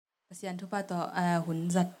pasian tu pa to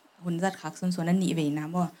hunzat khak sun suan ni ve na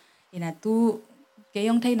mo ina tu ke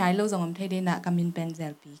yong thai nai lo zong thai de na kamin pen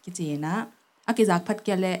zel pi ki che na a ki jak phat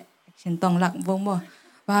ke le action tong lak wo mo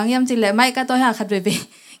bang yam chi le mai ka to ha khat ve ve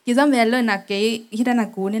ki zam vel lo na ke hi da na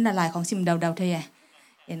ku ni na laiของsim dau dau thai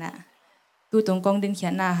ina tu tong kong din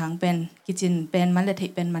khian na hang pen kitchen pen man le thai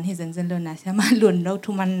pen man hi zen zen lo na sia ma lun lo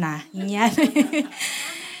thu man na nya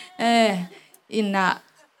ina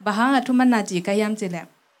bahang thu man na ji ka yam chi le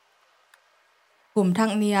ผมทั้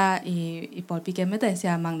งเนี่ยอีปอดปีเกมไม่แต่เสี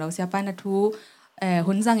ยมังเราเสียป้านะทู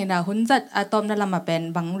หุ่นจังอินะหุ่นจัดอะตอมนั่นละมาเป็น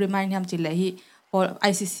บังรีมายน์ทำจิเลยฮีปอด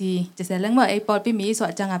ICC จะเสียเรื่องว่าไอ้ปอดปีมีสว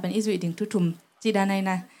ดจังอ่ะเป็นอิสุดิ่งทุทุ่มจีดานใน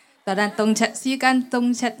นะตอนนั้นตรงชัดซีกันตรง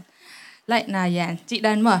ชัดไล่นายันจีด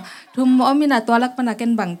านว่าทุ่มอ้อมีน่ะตัวลักปนักเก็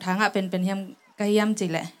นบังทางอ่ะเป็นเฮียมกายยำจิ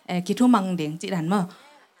เลยคิดทุ่มมังเดียงจีดานว่า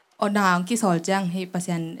อดาวกี่สอลจังให้เปอร์เ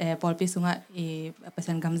ซ็นต์ปอดปีสูงอ่ะเปอร์เ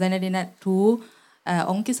ซ็นต์กำใจในดินะทู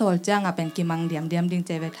องค์กิโซลจังเป็นกิมังเดียมดิ่งใ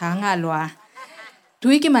จไปทางลัวทุ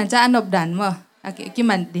ยกิมันจะอันอบดันมั้งกิ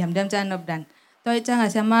มันเดียมจะอันอบดันตัวจัง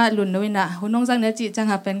เสียมาลุนนวินะหุ่นน้องจังเนี่ยจีจัง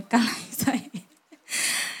เป็นกะไรใส่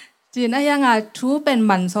จีน่ะยังทูเป็น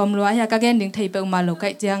มันซอมลัวยังกะเกนดิ่งไทยไปมาโลกไก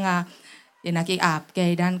จังเดี๋ยวนักกีอาบไก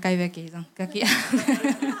ดันไกเวกีจังกะกี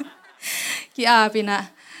อาปีน่ะ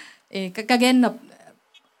กะเกนแบบ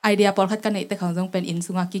ไอเดียปอลคัดกันในแต่ของจังเป็นอิน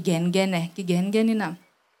ซุงกีเกนเนี่ยกีเกนนี่น่ะ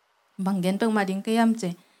บางเกนเปิงมาดิ้งก็ย่ำเจ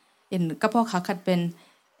เห็นก็พอขาขัดเป็น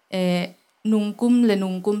นุงกุ้มและนุ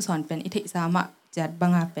งกุ้มสอนเป็นอิทธิสามะจัดบา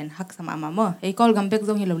งเป็นฮักสมามาโมไอ้กอลกัมเบกจ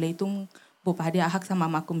งฮิโลเลยตุ้งบุปผาเดียฮักสมา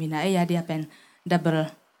มากุมินะไอ้ยาเดียเป็นดับเ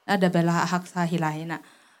บิลฮักซาฮิลายนะ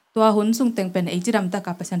ตัวหุ่นซุงเต็งเป็นไอ้จิดำตะ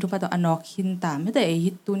กับเปอร์เซ็นต์ทุพตัวอนอกหินตามไม่แต่ไอ้ฮิ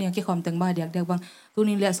ตตัวเนี้ยกี่ความเต็งบ้าเดียกบางตัว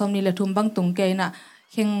นี้แหละซอมนี่แหละทุ่มบางตุงเกยนะ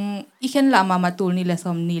เข่งอีเข่งละมาตัวนี่แหละซ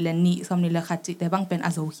อมนี่แหละนี่ซอมนี่แหละขัดจิแต่บางเป็นอา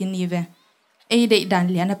โซหินนี่เวไอ้เด็กดัน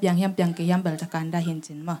เลียนแบบยังเปียงเกยมเบลจากการได้เห็น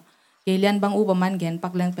จินมาเกลียนบางอุปมาณเกณฑ์ปั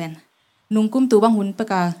กแรงเป็นนุ่งกุ้มตัวบางหุ่นปะ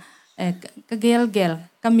กากะเกล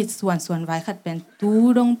ก็มิดส่วนไว้ขัดเป็นตู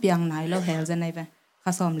ดงเปียงไหนแล้วเฮลจะไหนเป็นข้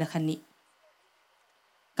าซ้อมเลยคันนี้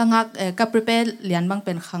กังกับประเภทเลียนบางเ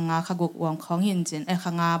ป็นขังงาขกกวงของเห็นจิน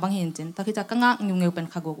ขังงาบางเห็นจินตะกี้จะกังงเงียวเป็น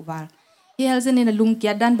ขกกวาลเฮลจะนี่นะลุงเกี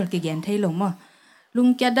ยดดันเป็นเกณฑ์ไทยลงมั้งลุง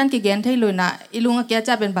เกียดดันเกณฑ์ไทยเลยนะอีลุงเกียดจ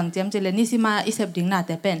ะเป็นบางเจมเจเลนี่สิมาอีเสพดิ่งหน้าแ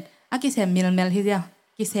ต่เป็นอากิเสมิลฮิเดีย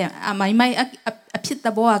กิเสไม่พิษต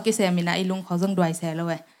ะบัวกิเสมินะอีลุงเขาจงด้วยเสแล้วเ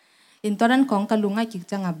ว้ยอินตอนนั้นของกะลุงไอ้กิ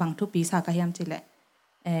จังบางทุกปีสากะยามจิแหละ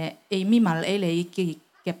มีมาเลยกิ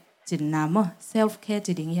เก็บจินน้ำมั้งเซลฟ์แคร์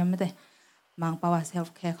จิดิ่งยังไม่ได้บางภาวะเซล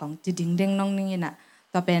ฟ์แคร์ของจิดิ่งเด้งน้องนี่น่ะ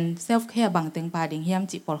แต่เป็นเซลฟ์แคร์บางเต็งปาดิ่งยาม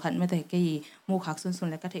จิปอลขันไม่ได้กี่มูขักซุน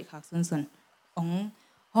และก็เทขักซุนอง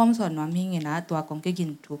ห้อมสอนว่ามีไงนะตัวของกิน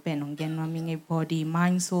ถูเป็นของแกนว่ามีไง body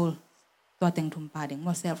mind soulตัวเต็งทุ่มปาดิ่ง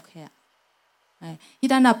ว่าเซลฟ์แคร์ที่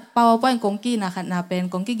ด้านนับเป่าป้อยกงกี้นะคะนาเป็น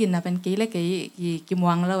กงกี้กินนาเป็นกี้เล็กกี่ม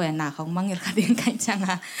วงแล้วแหวนหนาของมังเงค่ะดิ่งไก่จัง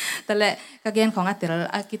อ่ะแต่ละกระเกนของอัตเตอ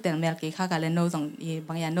ร์กิเตอร์เมลกี้ข้ากันเลยโน้ตของบ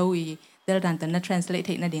างอย่างโน้ตเดลดันแต่นั่น translate ใ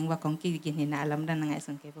ห้นาดิ่งว่ากงกี้กินเห็นน่ะลำดันยังไง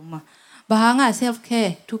สังเกตบ้างมั้งบางอ่ะ self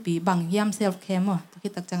care ทุกปีบางย่ำ self care มั้งทุก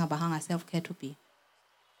ที่ตักจังอ่ะบางอ่ะ self care ทุกปี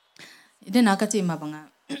เดี๋ยวนักก็จีมาบางอ่ะ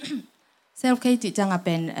self care จีจังอ่ะเ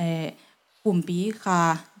ป็นปุ่มปีค่ะ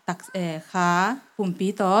ตักขาปุ่มปี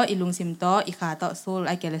ต่ออีลุงซิมต่ออีขาต่อโซลไ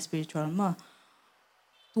อเกลสปิริตวลมั้ง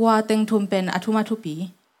ตัวเต็งทุมเป็นอัทุมาทุปี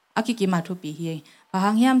อากิกิมาทุปีเฮียพะหั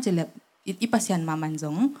งยามจะเล็บอีปัสยันมามันจ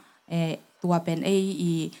งตัวเป็น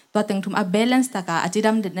ตัวเต็งทุมบาลานซ์ตะกะอาจิ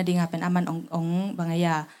ดัมเด็ดนาดิงาเป็นอามันองบางอ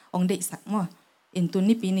ย่างองเด็กสักมั้งอินตุน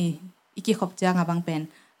นี่ปีนี้อีกิขอบจางบางเป็น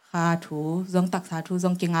ขาถูจงตักสาถูจ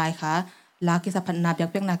งกิงไงค่ะลากิสะพันนาบยัก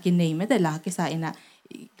เปียงนากินเนยไม่แต่ลากิสะอินะ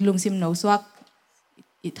ลุงซิมโนสวัก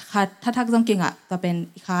ถ้าทักจงกิงอ่ะจะเป็น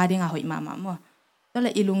ขาดิ่งอ่ะหอยมามั้งแล้วเล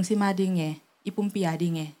ยอีลุงซิมาดิ่งไงอีปุ่มปีอาดิ่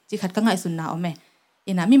งไงจิขัดก็ง่ายสุดนะอ๋อแม่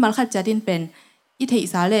อินะมีมาขัดจะดินเป็นอิเทอิ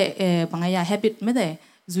สาเลยบางอย่าง habit ไม่ได้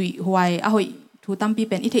จุยหวยอ่ะหอยทูตั้มปี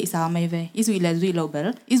เป็นอิเทอิสาไม่เว้ยอีจุยเลยจุยโลเบล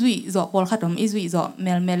อีจุยจ่อปอลขัดดมอีจุยจ่อเม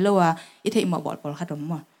ลเลยว่าอิเทอิมาบอลปอลขัดดม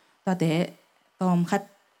มั้งแต่ตอมขัด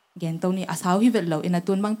เกณฑ์ตรงนี้อาสาวฮิเวลเราอินะ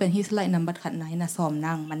ตุนบางเป็นฮิสไลนัมบัดขัดไหนนะซ้อม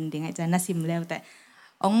นั่งมันดิ่งไงจะน่าซิมแล้วแต่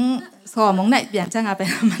องสอมองไหนเปลี่ยนจังอาไป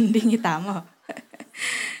มันดิ้งตามอ่ะ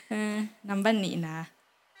น้ำบันนี่นะ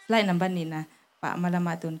ไล่น้ำบันนี่นะปะมาละม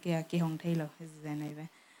าตุนเกียกี่ห้องไทยเราจะไหนไป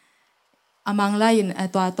อามังไล่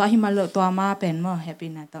ตัวหิมาเลตัวมาเป็นมั้งแฮปปี้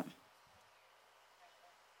นะต่อ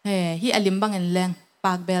ฮิอลิมบังเงินแรงป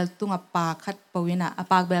ากเบลตุงปากคัดปวินะ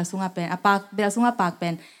ปากเบลสุงเป็นปากเบลสุงปากเป็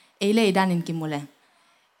นเลยด้านอินกิมุเล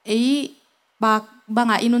ปากบา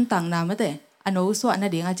งอินุนต่างน้ำไม่แต่อันโน้ส่วนนั่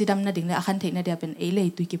นเองอาจจะดำนั่นเองเลยอาคันเทนนั่นเดียเป็นเลย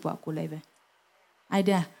ตุยกี่ปวกกูเลยเว้ยไอเ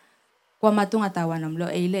ดียกว่ามาตุงอัตวันน้ำเล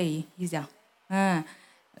ยเลยยี่จ้ะ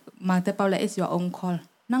มาแต่เปล่าเลย it's your own call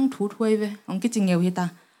nang thu thui ve ong ki chingeu hi ta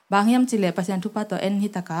bang yam chile pasian thu pa to en hi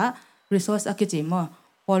ta ka resource a ki chi mo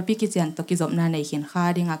pol pi ki chan to ki zop na nei hin kha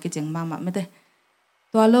ding a ki ching ma me te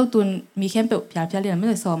to lo tun mi khem pe phya phya le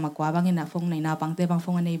me so ma kwa bang ina phong nei na bang te bang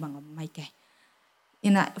phong nei bang mai ke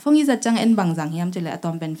ina phong i za chang en bang jang yam chile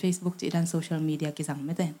atom ben Facebook chi dan social media ki jang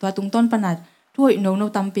me te to tung ton panat thui no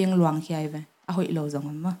tam ping luang khiai ve a hoi lo jong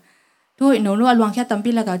ma thui no luang khia tam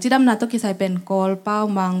pi la ka chidam na to ki sai pen kol pau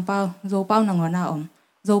mang pau zo pau na ngona om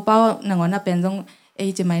zo pau na ngona pen jong ei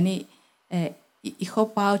chi mai ni i kho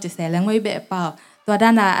pau che se lang ngoi be pau to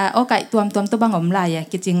dan na o kai tuam to bang om la ya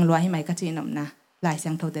ki ching lwa hi mai ka chi nom na lai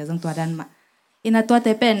sang tho te jong to dan ma ina to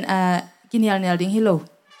te pen kinial nel ding hi lo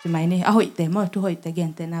chi mai ni a hoi te mo tu hoi te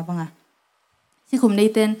gen te na banga si khum nei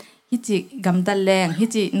ten hi chi gam dal leng hi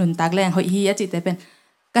chi nun tak leng hoi hi a chi te pen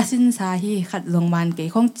kasin sa hi khat zong man ke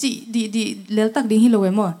khong chi di lel tak ding hi lo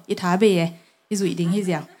mo i tha be ye i zui ding hi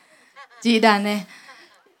jiang chi dan ne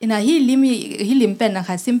ina hi lim pen na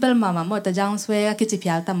kha simple mama mo ta jang swe ka chi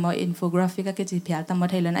phial tam mo infographic ka chi phial tam mo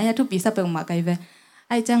thailan ai thu pi sa pe ma kai ve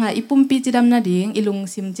ai changa i pumpi chidam na ding i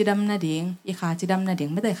lungsim chidam na ding i kha chidam na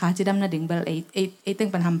ding me tai kha chidam na ding bel 8 teng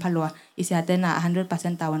pan ham phalwa i sia te na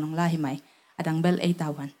 100% tawan ong la hi mai adang bel 8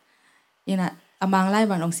 tawan ina amang lai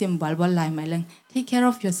ban ong sim bal lai mai leng take care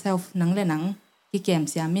of yourself nang le nang ki kem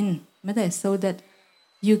sia min me tai so that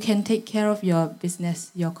you can take care of your business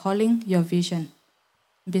your calling your vision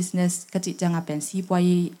business ka chi changa pen si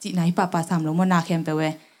poi chi nai pa sam lo mo na khem pe we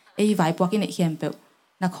ei vai pok in khem pe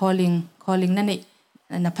na calling na nei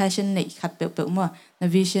na passion nei khat pe mo na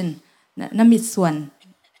vision na mit suan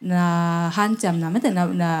na han cham na me te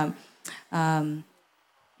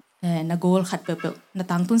na goal khat pe na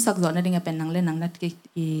tang tun sak zo na ding pen nang le nang na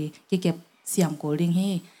ki kep siam ko ding hi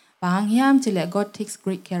bang hiam chile god takes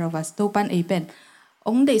great care of us to pan ei pen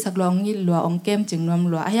ong dei sak long ni lwa ong kem ching nom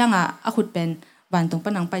lwa ayanga a khut pen ban tung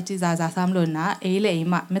panang pai chi za sam lo na ei le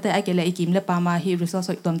ma me te ai ke le ikim le pa ma hi resource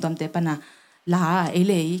soi tom te pana la ei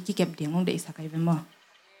le ki kep ding ong dei sakai ve mo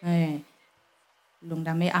lung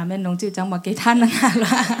da me amen nong chi chang ma ke than na nga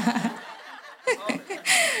la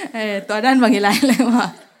to dan bang ilai le ma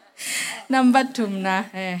number 2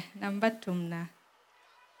 na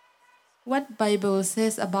what bible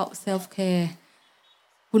says about self care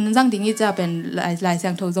kun jang ding i cha pen lai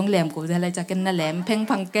sang tho jong lem ko ja lai cha ken na lem pheng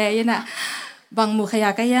phang ke na bang mu khaya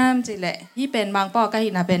ka yam chi le hi pen mang po ka hi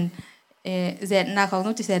na pen zet na khong no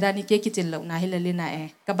chi se da ni ke ki chin lo na hi le li na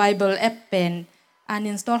ka bible app pen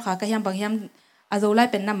uninstall kha ka yam bang yam azo lai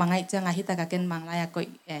pen na mangai changa hi ta ka ken mang la ya koi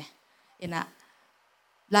ina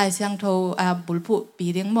lai sang tho bulphu pi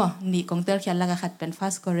ring mo ni kong tel khyan la ka khat pen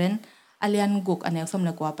fast current alian guk anek som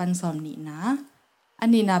la kwa pan som ni na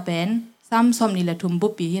ani na pen sam som ni la thum bu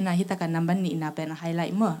pi hi na hi ta ka number ni na pen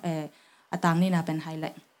highlight mo atang ni na pen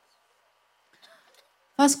highlight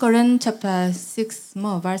First Corinthians chapter 6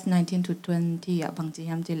 mo verse 19 to 20 abang chi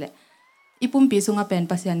yam chile ipum pi sunga pen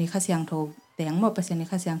pasiani khasyang tho teng mo pasiani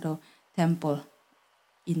khasyang tho temple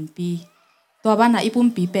in pi to bana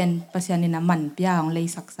ipum pi pen pasiani na man pya ong lei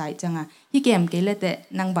sak sai changa hi kem ke le te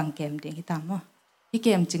nang bang kem ding hi ta mo hi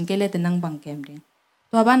kem ching ke le te nang bang kem ding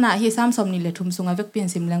to bana hi sam som ni le thum sunga vek pin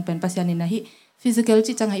sim lang pen pasiani na hi physical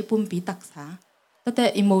chi changa ipum pi tak sa to te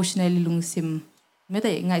emotionally lungsim me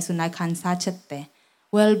te ngai sunai khan sa chat te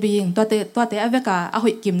well being to te aveka a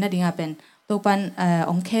hoi kim na dinga pen to pan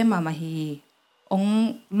ong khema ma hi ong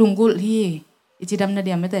lungul hi ichidam na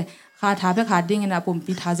diam te kha tha be kha ding na pum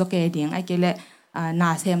pi tha zo ke ding ai ke le na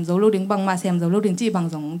sem zo lo ding bang ma sem zo lo ding chi bang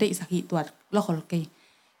jong de sakhi tuat lo khol ke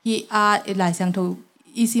hi a lai sang tho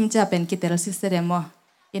i sim cha pen ki tel sister mo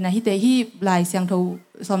ina hi te hi lai sang tho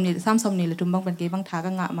sam som ni le tum bang pen ke bang tha ka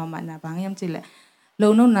nga ma na bang yam chi le lo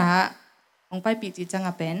no na ong pai pi chi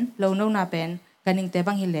changa pen lo no na pen kaning te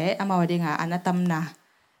bang hile amawa dinga anatam na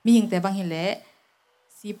mi hing te bang hile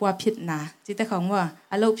si pwa phit na chi te khong wa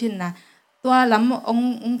alo phin na tua lam ong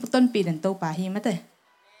ton pi den to pa hi ma te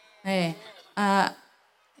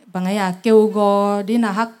bangaya keu go dina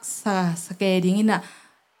hak sa ke ding ina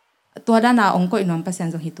tua da na ong ko inom pasyan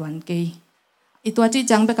jong hituan ke itua chi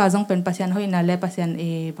chang be ka jong pen pasyan hoina le pasyan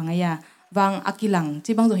bangaya wang akilang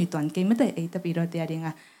chi bang jong hituan ke ma te ta pi ro te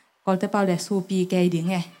adinga kolte pa le su pi ke ding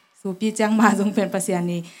su pi chang ma jong pen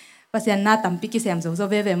pasyan na tam pi ki sem zo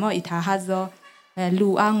ve mo i tha ha zo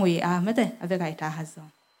lu a ngui a ma te ave ga i tha ha zo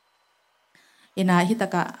ina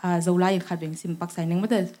hitaka zolai kha beng sim pak sai ning ma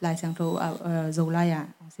te lai sang tho zolai ya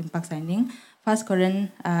sim pak sai ning first korean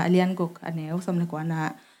alian gok aneu som le ko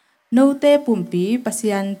na no te pumpi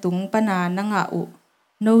pasyan tung pana nanga u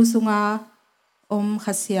no sunga om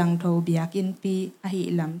khasyang tho biak in pi a hi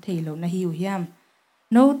lam theilo na hi u hiam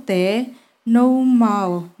no te no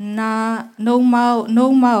mau no mau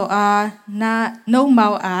no mau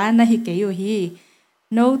na hi ke yu hi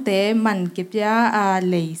no te man ke pya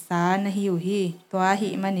lei sa na hi yu hi to hi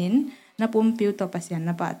manin na pum piu to pasian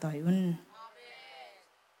na pa to yun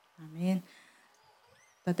amen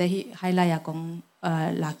to te hi highlight kong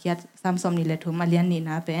lakiat samsom ni le thum alian ni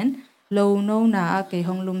na pen lo no na ke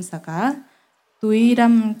hong lum saka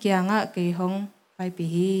tuiram kyanga ke hong pai pi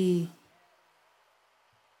hi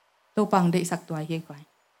to pang de sak to hi kwai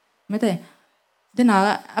mete dena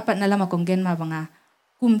apat na lama kong gen ma banga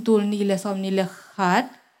kumtul ni le som ni le khat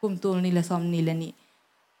kumtul ni le som ni le ni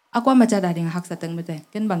akwa ma cha da ding hak sa teng mete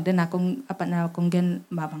ken bang dena kong apat na kong gen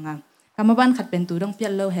ma banga kama ban khat pen tu dong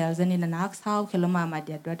pial lo hel zani na nak sao khelo ma ma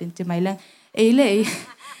dia do tin chi mai lang e le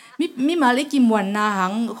mi mali ki mwan na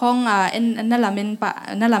hang khong en na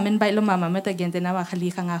lamen bai lo ma ma mete gen dena wa khali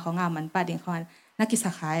khanga khonga man pa ding khon na ki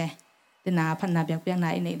sa khae te na phan na byak byak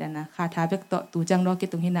na nei dana kha tha bek to tu jang ro ki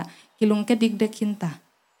tung hina kilung ke dik dek hin ta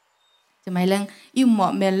จะไม่เล่งอิ่มหมอ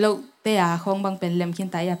เมลโลเตียของบางเป็นเล่มขิน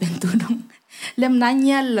ตายเป็นตัวน้องเล่มนั้นเ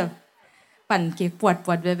งี้ยเลยปั่นเก๊กป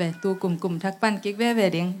วดเว่ๆตัวกลุ่มทักปั่นเก๊กเว่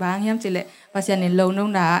ๆเด้งบางเฮียมจิเละภาษาในโลน้อง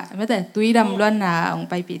หนาไม่แต่ตุยดำล้วนหนาอง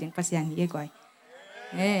ไปปีเด้งภาษานี้ก่อย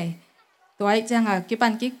ตัวไอ้จังกี่ปั่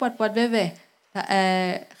นเก๊กปวดเว่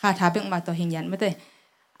ๆขาถาเป็นมาตัวหินยันไม่แต่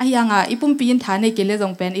ไอ้ยังอีปุ่มปีนฐานในเกลือจ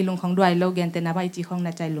งเป็นอีลุงของด้วยโลเกนแต่นับไอจีของน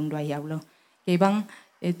าใจลุงด้วยยาวโลเกี่ยบัง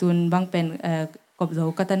ตุนบังเป็นกบโจ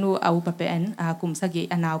กัตนูเอาไปเป็นกลุ่มสกี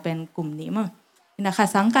อนาวเป็นกลุ่มนี้มั้งนะค่ะ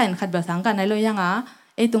สังกันขัดแบบสังกันในโลยัง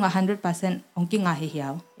ตรง100%องกิ้งเหี่ย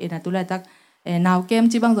วนะตุลาตักนาวเกม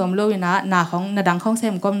จีบังจอมโลยนะหน้าของนาดังของเซ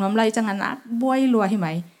มกลมน้ำไหลจังนะบวยรัวให้ไหม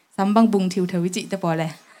ซ้ำบังบุงทิวเทวิจิตะปอเลย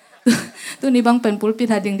ตัวนี้บังเป็นปุลปิ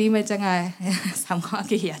ธาดึงดีไหมจังไงซ้ำข้อเ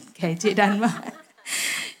กียรติแก่จีดันมา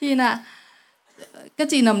ที่น่ะก็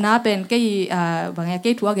จีนำหน้าเป็นก็บางอย่างก็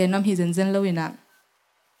ทัวร์เกนน้ำฮิเซนเซนเลยนะ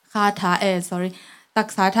คาถาsorry ตัก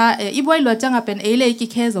ษาท่าอีบวยหลวดจังเป็นเลยกี่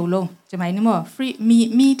แค่โซโลจะหมายนี่มั้ง free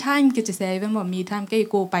มี time ก็จะเซฟมั้งมี time ก็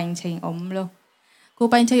โกไปเชงอมโลโก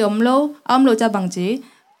ไปเชงอมโลโลจะบางจี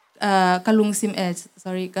กะลุงซิม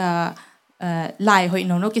sorry กะไล่หอย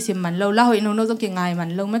นนกิซิมมันโลล่าหอยนนต้องเก่งไงมัน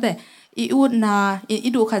โลไม่แต่อีอูดนาอี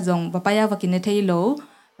ดูขัดจงปะปายาวกินในเทโล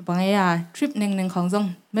บางอย่างทริปหนึ่งของจง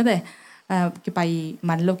ไม่แต่กี่ไป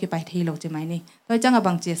มันโลกี่ไปเทโลจะไหมนี่ตัวจังบ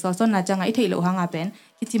างจีซอสน่าจังไอเทโลหางเป็น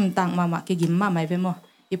กี่จิมตังมากี่กิมมาไม่เป็นมั้ง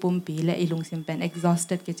อีปุ่มปีและอีลุงซิมเป็น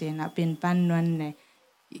exhausted กี่เจนะเป็นปันนวลเนี่ย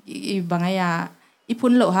อีบางอย่างอีพุ่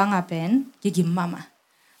นโลหางเป็นกี่กิมมา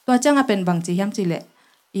ตัวจังเป็นบางจีย้ำจีเลย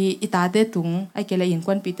อีตาเตตุงไอเกลยินค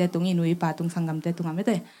วันปีเตตุงอีนุยป่าตุงสังกัมเตตุงไม่ไ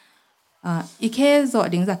ด้อีแค่จอ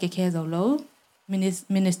ดิ้งจากแค่จอโล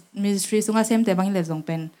ministry สุงาเซมแต่บางเลยจงเ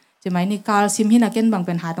ป็นจะไหมนี่การซิมหินักเก็นบางเ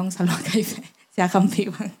ป็นหาต้องสลอดไกเสียคำพิ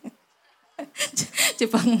บังจะ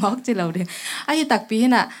ฟังมอกจะเราเด้ไอ้ตักปี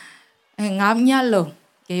น่ะงามเนี่ยโล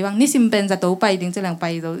เกี่ยวังนี่ซิมเป็นจะโตไปดิ้งจะหลังไป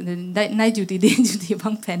ได้ในจุดที่ดิ้งจุดที่บา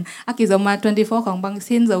งเป็นอากิจมา24ของบาง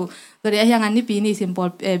สิ้นเราตัวเดียวอย่างนั้นนี่ปีนี้ซิมพอ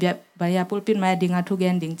แบบบริยาพูดปิดมาดิ้งทุกแก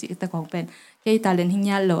นดิ้งจิตของเป็นเกี่ยตาเลนหิเ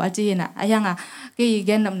นี่ยโลอาจีน่ะไอ้ยังเกี่ยแก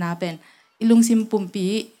นนำนาเป็นอีลุงซิมปุ่มปี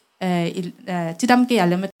จิตดำเกี่ย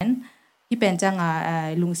เลยมันที่เป็นจัง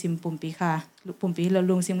ลุงซิมปุ่มปีค่ะปุ่มปีแล้ว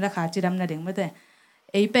ลุงซิมราคาจิดำน่ะเด้งไม่ได้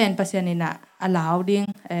เป็นภาษานี่น่ะอลาวดิ้ง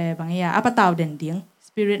บางอย่างปะตาวเด่นดิ้งส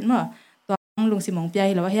ปิริตมั้งตัวลุงซิมมองเปีย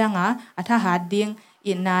เราว่าอย่างถ้าหาดิ้ง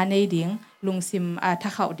อินนาในดิ้งลุงซิมถ้า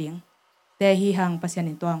เข้าดิ้งแต่ฮีหังภาษา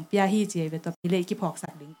นี่ตัวเปียฮีเจเวตัวปีเล่กี่พอกสั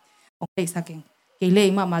กดิ้งองไปสักเองเกลี่ย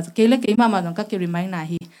มาเกลี่ยมาตรงก็เกลี่ยไม่นา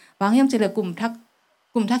ฮีบางอย่างจะเลยกลุ่มทั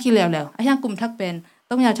กที่แล้วไอ้อย่างกลุ่มทักเป็น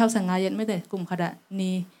ต้องอยากชอบสังงานเย็นไม่ได้กลุ่มขนาด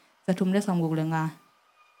นี้จะทุ่มได้สองกุกเลยงา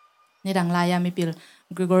ในดังลายามีปิล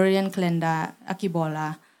Gregorian calendar อากิบอลา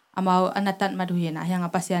อามาอนัตตัดมาดูเห็นนะยัง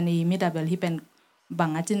ปัสยานีมิดาเบลที่เป็นบัง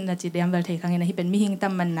อาจินนาจิเดียมเบลเทครั้งนี้ที่เป็นมิหิงตั้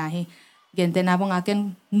มมันนะที่เกณฑ์แต่นาบังอาเกน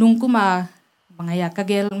นุ่งกุมาบังอายากะเ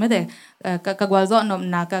กลไม่ได้กะกวาลโซนม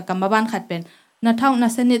นากะกัมบ้านขัดเป็นนาท่องนา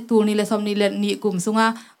เซนิตูนี่เลยสมนี่เลยนี่กลุ่มสุงา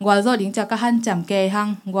กวาลโซดิ้งจากกะหันจำเกยหัง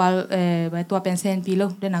กวาลใบตัวเป็นเซนปีโล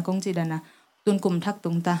เดนากงจีดานะตุนกลุ่มทักตุ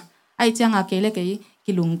งตาไอจังอาเกลเกย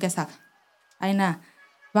กิลุงเกสักไอน่ะ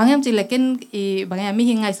บางอย่างจีเล็กกันบางอย่างไม่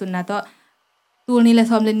หิงไงสุดนะตัวตัวนี้เลย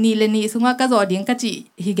ซ้อมเลยนี่สุงว่ากระโดดดิ้งกะจี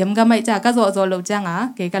หิเกมก็ไม่จ้ากระโดดเราจัง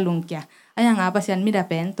เกยกะลุงเกียไออย่างปัสยันไม่ได้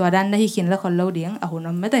เป็นตัวด้านนั้นหิขินแล้วคนเราดิ้งหุ่นน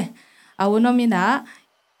มไม่ได้หุ่นนมมีนะ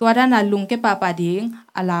ตัวด้านนั้นลุงเก็บปาดิ้ง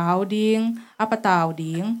ลาวดิ้งปะตาว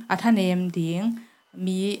ดิ้งท่าเนมดิ้ง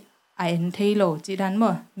มีไอเอ็นเทโลจีดัน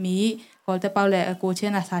มั้งมีกอลเตเปาเลยโกเช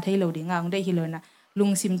นอาซาเทโลดิ้งได้ฮิโลนะลุง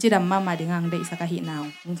ซิมจีดำมาดิ้งได้สักหินาว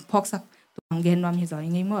พอกสักตัวเกนวามหิจอย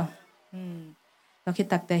งี้มั้งเราคิด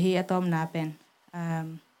ตักแต่ฮีอะตอมนาเป็น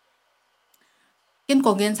เก กินก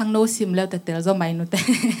งเกนสังโนซิมแล้วแต่เตลzo mai nu te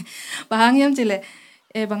bahang yam chile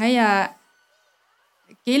bangaya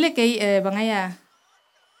kele kei bangaya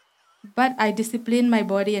but I discipline my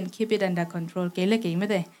body and keep it under control kele kei me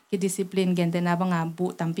de ki discipline gen te na banga bu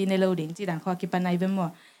tampi ne loading chi dan kho ki pan ai be mo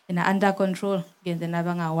ina under control gen te na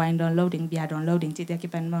banga wine downloading bia downloading chi te ki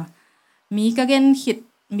pan mo mi ka gen hit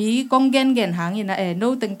มีกงเกนเกนหางอินะโน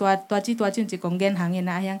ตึงตัวจีตัวจินจิกงเกนหางอิ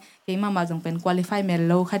นะยังเกมามาจงเป็น qualify เมล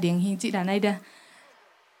โลค่ะเดียงหิจิดานไอเด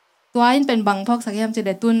ตัวอินเป็นบังพอกสักยามจะไ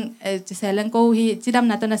ด้ตุนจะเซลังโกหิจิดำ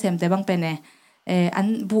นาตนาเซมแต่บังเป็นอัน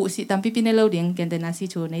บุสิตัมปิปิเนโลเดียงเกนเตนาซิ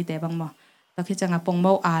ชูในแต่บังมอตะคิจังปงเม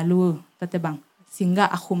าอาลูตัวแต่บังสิงกะ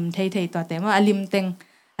อาคุมไทยตัวแต่ว่าอลิมเ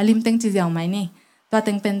ต็งจิเจียวไหมนี่ตัวเ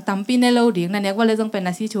ต็งเป็นตัมปิเนโลเดียงนั่นเองว่าเลยต้องเป็นน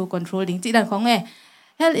าซิชู control เดียงจิดันของ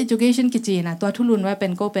health education กิจีนะตัวทุลุนว่าเป็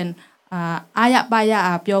นก็เป็นอายะบายะ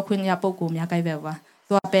เปียวคุณยาปกุมยาไกแบบว่า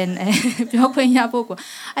ตัวเป็นเปียวคุณยาปกุ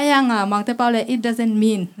อายังมองแต่เปล่าเลย it doesn't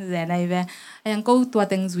mean แต่ในเวอายังก็ตัว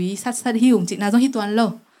เต็งจุยสัดหิวจินะต้องหิตัวโล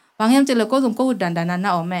บางอย่างจะเลยก็ต้องก็ดันนะ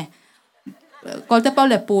อ๋อแม่ก็แต่เปล่า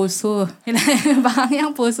เลยปูซูบางอย่าง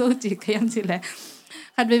ปูซูจิขยันจิเลย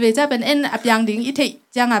ขัดเวจะเป็นอับยังดิ้งอีที่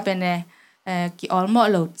จังเป็นกี่ออลมอ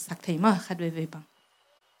โลสักทีมั้งขัดเวบัง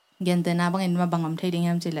เงินแต่นาบางเงินมาบางอมเทดิ้ง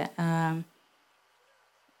ยังจิเลย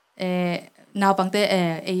นาวปังเต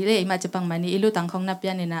เล่มาจะปังมานี่อิลูตังของนับ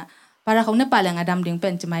ยันนี่นะปาราของเนปาลยังอดัมดิ้งเป็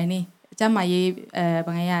นจะไม่นี่จะมายีบ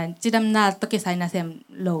างอย่างจิดำนาตะเกียใส่นาเซม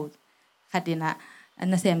โลขัดดินะ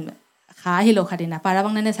นาเซมขาฮิโลขัดดินะปาราบา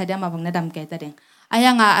งนั้นเนี่ยใส่เดียมาบางนั้นดำแก่แต่เด้งอา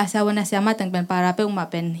ยังอาเซวันนาเซมาตั้งเป็นปาราเปอุมา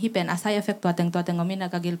เป็นที่เป็นอาศัยเอฟเฟกตัวแต่งก็มีนั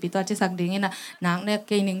กกิลปิตัวจิสักดิ้งนี่นะนางเนี่ยเ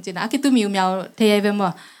กนิงจินะคิดตัวมิวมิวเทียเวม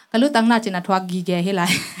ก็รู้ตั้งน่าจินะทวักกีเกฮิไล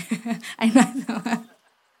ไอ้นั่น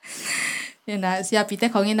นะเสียปีแต่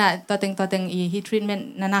ของนี่นะตัวเต็งอีฮีทรีทเมนต์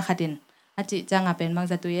นาขัดินอาจิจังเป็นบาง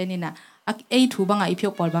จะตัวนี่นะถูบางอีเพีย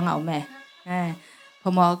วปอลบางเอาแม่พ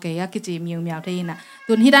อมอเกยกิจิมิวมิวที่นะ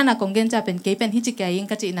ตุนที่ด้านนักกงเกนจะเป็นเกยเป็นที่จิเกยิง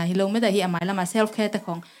กิจินะฮิโลไม่ได้ฮิอามัยละมาเซลฟ์แคร์แต่ข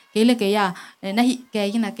องเกยเลยเกยนะฮิเก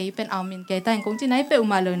ยิงนะเกยเป็นเอามินเกยแต่งกงจินะเป็นอุ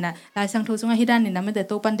มาเลยนะลายสังทูซุงที่ด้านนี่นะไม่ได้โ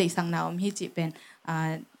ตปันเด็กสังนาอมฮิจิเป็น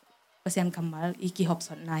เปอร์เซ็นต์คำมาอีกีฮอบส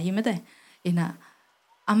อนนะฮิไม่ได้นะ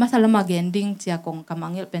อามาสลามาเกนดิ้งเจียกงกำมัง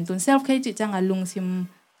เงลเป็นตุนเซลฟ์แคร์จิจังลุงซิม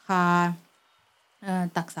คา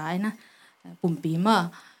ตักสายนะปุ่มปีมา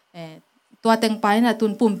ตัวเต็งไปนะตุ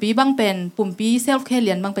นปุ่มปีบางเป็นปุ่มปีเซลฟ์แคร์เ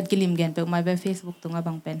รียนบางเป็นกิลิมเกนเป็นมาเป็นเฟซบุ๊กตรงบ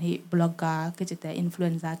างเป็นที่บล็อกกาก็จะแต่อินฟลูเอ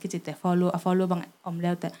นเซอร์ก็จะแต่ฟอลโล่บางอมแ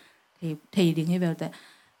ล้วแต่ที่ดิ้งให้เวลแต่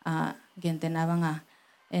เกนแต่นะบาง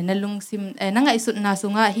นั่นลุงซิมนั่งไอสุดนาสุ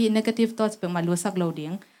งะที่ negative thoughts เป็นมารู้สักโลดิ้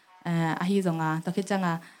งที่จงตัวคิดจัง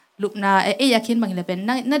ลุบนาอยากเห็นบางเลยเป็น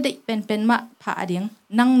นั่นได้เป็นมาผ่าดิ้ง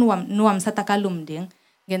นั่งนวมสตะกาลุมดิ้ง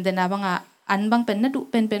เกนแต่นะบางอันบางเป็นนั่นดุ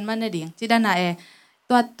เป็นมาเนี่ยดิ้งจีด้านน่ะ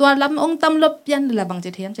ตัวลำองตำลบยันละบางจ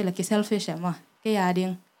ะเทียมจะละกิเซลฟิชมั้งแกยาดิ้ง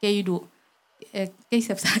แกยูดูแกเส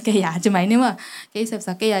พสาแกยาจะไหมเนี่ยมั้งแกเสพส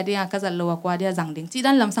าแกยาดิ้งก็จะโลกว่าเดียจังดิ้งจีด้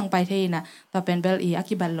านลำสังไปเทียนะตัวเป็นเบลอีอา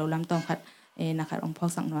กิบัลโลลำตองขัดนะครับองพอก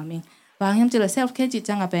สังนวมิงบางยามจะละเซลฟ์แค่จิต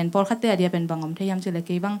จังเป็นพอขัดเตียเดียเป็นบางอมเทียมจะละ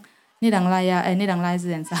กีบางนี่ดังลายนี่ดังลายเสี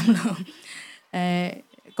ยนซ้ำลง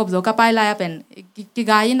กบโจกับไปลายเป็นกิ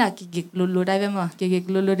กายนะกิกลุได้ไหมมั้งกิก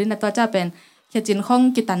ลุดินะตัวจะเป็นเขียนจินข้อง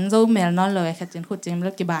กิตันโจเมลนอนเลยเขียนจินขุดจินเ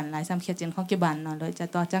ลือกกิบานลายซ้ำเขียนจินข้องกิบานนอนเลยจะ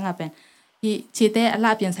ตัวจังเป็นที่ชีเตอล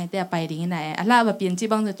าเปลี่ยนสายเตะไปดิ้งไหนอลาแบบเปลี่ยนจี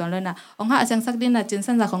บางจุดตัวเลยนะองค์หาจังสักดินนะจิน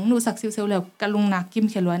สันจากของนูสักซิวเซลเลยกะลุงนักกิม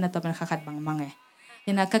เขียนล้วนนะตัวเป็นขัดบางไงเ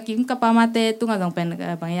ห็นนะกะกิมกับปามาเตตุ้งก็ต้องเป็น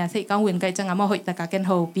บางอย่างใส่ก้าวเวียนไกจังมาหอยตะกะเกนโ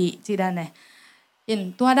ฮปีจีด้านไหนเห็น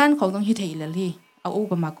ตัวด้านเขาต้องฮิตเฮเลยเอาอุ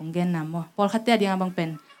ปมากงเกนนะมั้งพอขัดเตะดิ้งบางเป็น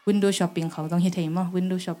วินโดว์ช้อปปิ้งเขาต้องฮิตเฮมั้งวิน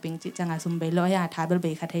โดว์ช้อปปิ้งจีจังซุ่มไปลอยทาเบลเบ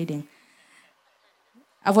ย์ขัดเฮดิ้ง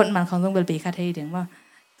อาวุธมันของต้องเบลเบย์ขัดเฮดิ้งว่า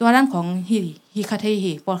ตัวด้านของฮิขัดเฮ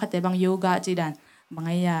พอขัดเตะบางโยกะจีด้านบาง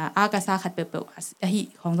อย่างอากาศขัดเปเปฮิ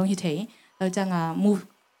ของต้องฮิตเฮแล้วจัง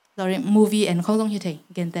movie and เขาต้องฮิตเฮ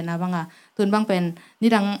เกนแต่นะบางตุนบางเป็นนี่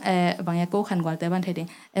ดังบางอย่างก็ขันกว่าแต่บ้านเทดิ้ง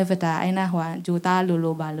เอเวตาไอ้น่ะหัวจูตา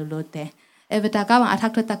ลูบาลูเตเอเวตาก็บางอาทั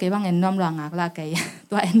กทุตตะเกบางเอ็นน้อมหลังอักละเกย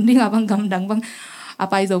ตัวเอ็นดิ้งบางกำดังบางอา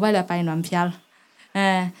ไปโซไปละไปน้อมเพียล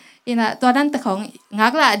อีน่ะตัวนั้นแต่ของงั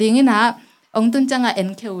กละดิ้งนี่นะองตุนจังเอ็น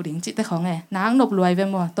เคลดิ้งจิตแต่ของนางนบรวยไป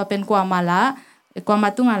หมดตัวเป็นกว่ามาละกว่ามา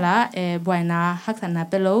ตุงละบวยนาฮักษณะ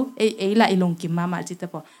เปโลละอีลงกิมมาจิตแต่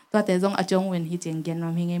พอตัวแต่จงอจงเวนฮิเจงเกนน้อ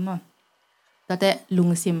มหิงไงมั้งตัวแต่ลุง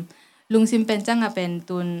ซิมเป็นจังเป็น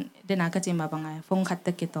ตุนเดนากะจิมาบางไงฟงขัดต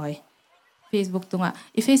ะเกตอย Facebook ตุง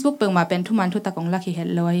Facebook เปิงมาเป็นทุมันทุตะกงลักฮิเฮ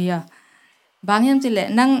ลลอยบางยามจิเล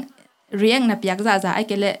นั่งเรียงนะเปียกจ่าไอเ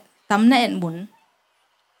กเลตำน่ะเอ็นบุญ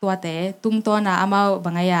ตัวแต่ตุ้งตัวน่ะอามาบา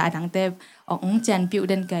งไงอันดังแต่องจันปิว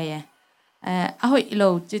เดนไก hoi lo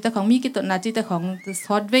chi ta khong mi ki to na chi ta khong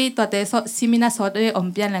sot ve to te so simina sot ve om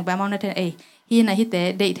pian lang ba mau na the hi na hi te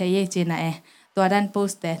dei the ye chi na to dan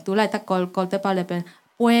post te tu lai ta kol te pa le pen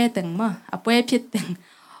pwe teng ma a pwe phit teng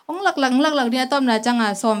ong lak dia tom na changa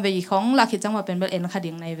som ve khong lak hi chang ma pen bel en kha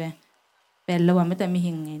ding nai ve pen lo wa me te mi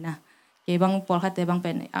hing ngai na ke bang pol kha te bang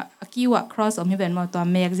pen a kiwa cross om hi ben ma to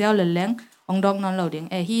mek zel le leng ong dog non loading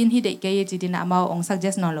hi dei ke ye chi din a mau ong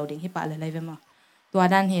suggest non loading hi pa le lai ve ma to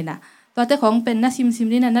dan hi naตัวเจ้าของเป็นนักซิม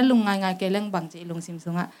นี่นะนั่นลุงง่ายๆเกลังบังจีลุงซิมซุ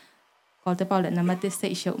งอ่ะก็จะเป่าเลยนะมาเตส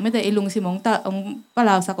เชลไม่แต่ลุงซิมองตาองปล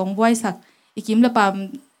าวสักองบวยสักอีกิมละปาม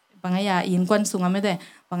บางอย่างอินกวนซุงอ่ะไม่แต่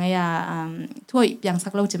บางอย่างถ้วยยังสั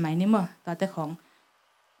กเราจะไหมนี่มั้งตัวเจ้าของ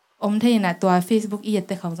อมเท่น่ะตัว Facebook อีเ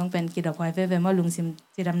จ้าของต้องเป็นกิจวัตรเว้ยว่าลุงซิม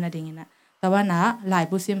จีดำนาดิ่งนะแต่ว่านะหลาย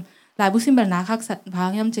บุซิมแบบนักขักสัตว์พาง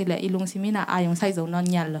ย่ำจีเลยอีลุงซิมนี่นะอายองใส่โจนอน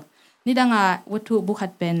ยันเลยนี่ดังวัตถุบุคค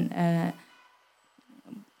ลเป็น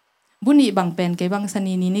บุญอีบางเป็นเกบางส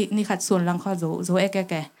นีนี่ขัดส่วนลังข้อโจเอแ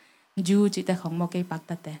ก่จูจิตแต่ของโมเกปัก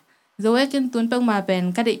ตัดแต่โจเอกินตุนเปิงมาเป็น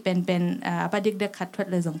กระดิเป็นปะดิกเด็กขัดทวด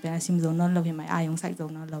เลยส่งเป็นซิมโจนอนเราเห็นไหมอายองใส่โจ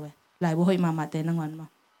นอนเราเว้ยหลายบุหอยมาเตนังวันมา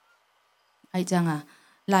ไอจัง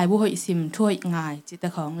หลายบุหอยซิมถ้วยง่ายจิตแต่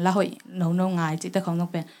ของละหอยโนง่ายจิตแต่ของต้อง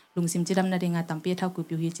เป็นลุงซิมจิดำนาดีงาตั้มเปียเท่ากู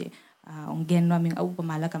ปิวฮิจิองเกนว่ามิงเอาอุป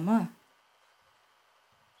มาแล้วกันมั้ง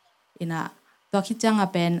อินะตัวคิดจัง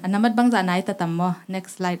เป็นอันนั้นมันบางจากไหนแต่ตั้มมั้ง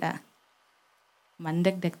next slideมันเ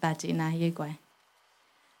ด็กตาจีน่าเยอะกว่า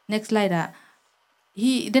next slide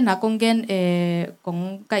ฮีเดินหน้ากงเกนกง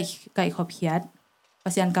ไก่ขบเขียดภา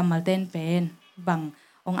ษาอังกฤษมาเต้นเป็นบัง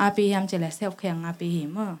องอาปียามเจริญเซลฟ์แข่งอาปีหิ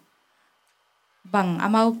มบังอา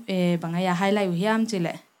มาบังไอ้ไฮไลท์วิยามเจ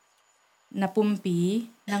ริญนับปุ่มปี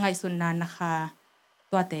นังไงสุนนานนะคะ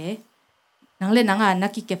ตัวเตนังเล่นนังนั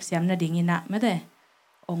กกิเก็บเสียมนาดิ่งนะไม่ได้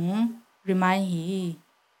องรีมายฮี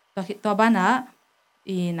ตัวบ้าน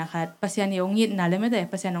อีนะคะภาษาเนี่ยองยินน่ะเลยไม่ได้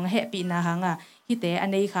ภาษาน้องแฮปปี้นะฮังฮิเตอัน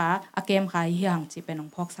นี้ค่ะอาเกมค่ะฮิฮังจีเป็นน้อง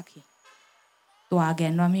พอกสักทีตัวแก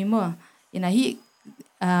นว่ามีมั้งอินะฮิ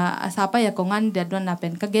อาซาปะยากงานเดือดร้อนน่ะเป็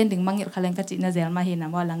นก็เกนดึงมังยิดขลังกะจินะเซลมาฮินะ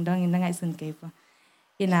ว่าหลังดังอินะไงสุนเก็บ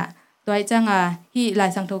อินะตัวไอ้จังฮิลาย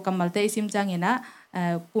สังโทกัมมัลเตซิมจังอินะ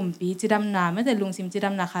ปุ่มปีจิดำนาไม่ได้ลุงซิมจิด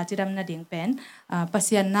ำนาค่ะจิดำนาดิ่งเป็นภาษ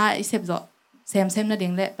าหน้าอิเซบโจเซมนาดิ่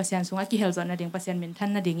งเละภาษาสุงกิเฮลโจนาดิ่งภาษาเมนทัน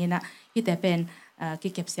นาดิ่งอินะฮิแต่เป็นกิ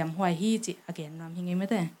เก็บเสียมหวยฮีจิอาเกนน้ำหิงไม่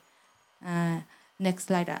ได้next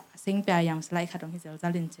slide สิ่งเปียยังสไลด์ขัดตรงที่เซลจะ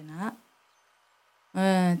ลินจินะ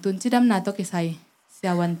ตุนจิดำนาตัวกิใส่เสี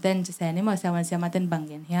ยวันเต้นจะแสนี่มาเสียวันเสียมาเต้นบังเ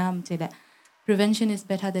งินเฮียมจิละ prevention is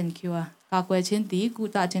better than cure กากวยเช่นตีกู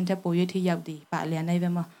ตาเช่นเทปโยที่ยาวดีปะเลียนในเว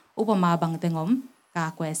มาอุปมาบังเตงอมกา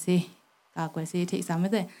กวยซีที่สามไม่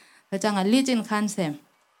ได้แล้วจังลีจินคันเซม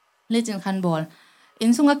ลีจินคันบอลอิน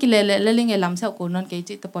สุงกิเลเลลิงเอลัมเซลกูนนเก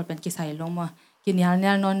จิตปอดเป็นกิใส่ลงมากินยาเนี่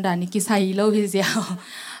ยนอนดานี่กิใส่โลพิเศษ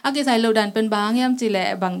กิใส่โลดันเป็นบางเยี่ยมจิเล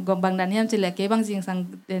บางดันเยี่ยมจิเลเก็บบางสิ่งสัง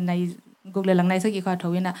ในกุกเลหลังในสักกี่ข้อท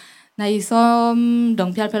วินะในซ้อมดง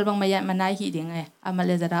เพียรเพลบางมาแย่มาในหีดิ่งไงมาเ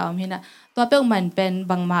ลจะดาวมีนะตัวเป้ามันเป็น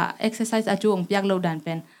บางมาเอ็กซ์ไซส์อาจูงเปียกโลดันเ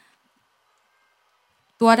ป็น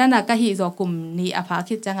ตัวด้านหน้าก็หีจอกลุ่มนี้อภา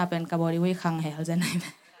คิดจังเป็นกับบริเวณคังเหรอจะไหน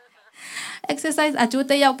exercise อาจูเ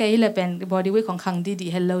ตยาวเกยเลยเป็น body weight ของคังดี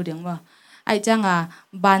ๆ hello เดี๋ยวว่าไอ้จัง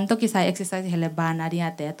บานต้องกิใส่ exercise เฮลบานอะไร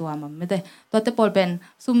แต่ตัวมันไม่ได้ตัวเตปอลเป็น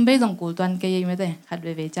ซุ่มเบจงกูตัวนเกยไม่ได้ขัด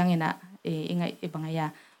เวจังนะยังไงบางอย่าง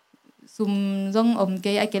ซุ่มจงอมเก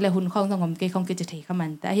ยไอ้เกลหุ่นของจงอมเกยของกิจเทขมั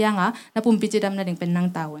นแต่ยังนับปุ่มพิจิตรนั่นเองเป็นนาง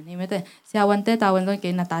ตาวันนี่ไม่ได้เสียวันเตตาวันจงเก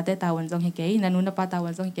ยนาตาเตตาวันจงเกยนันนุนปาตาวั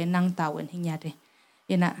นจงเกยนางตาวันหิ้งยาเด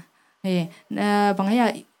ยันบางอย่า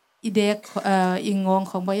งอีเด็กอิงง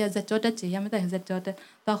ของบอยจะจดได้จียังไม่ได้จะจด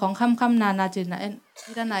ต่อของคำนาจีน่ะ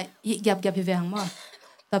ที่ด้านไหนอีหยับพิเวงมั้ง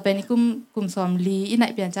ต่อเป็นกุมสอมลีอีไหน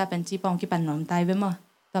เปลี่ยนจะเป็นจีปองกีปันหนอมตายไปมั้ง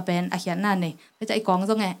ต่อเป็นอาเขียนนั่นนี่ก็จะอีกอง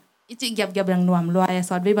ตรงไงอีจิหยับดังหน่วมรวย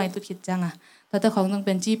สอดไว้บางตุดคิดจังต่อของต้องเ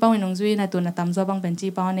ป็นจีปองในน้องจุ้ยในตัวน่ะตำซอบางเป็นจี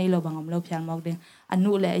ปองในโลบางอมโลเพียงมอกเด้งอัน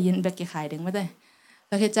นู้นแหละยินเบกกี่ขายเด้งไม่ได้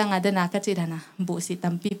ก็คิดจังเดินนักจีดานะบุษต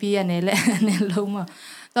ำปีอันนี้แหละเนี่ยลงมา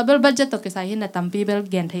ตอนเบลบัดจะตกใส่หินนะตำปีเบล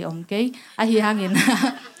เกนไทยอมเกยไอ้ยัง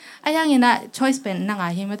งินะchoice เป็นนั่งไอ้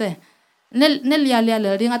หิมไม่ได้เนี่ยเลียเล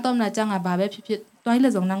ยเรื่องต้มนาจังบาเบพิตัวให้เรา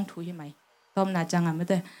จงนั่งถูใช่ไหมต้มนาจังไม่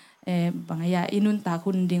ได้บางอย่างอินุนตาคุ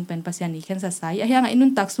ณดิ่งเป็นปัสยานีแค่สัตย์ใสไอ้ยังอินุ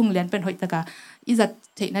นตาสุ่งเลียนเป็นหอยตะกาอิจัด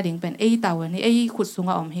เทน่าดิ่งเป็นตาวันนี่ขุดสุ่ง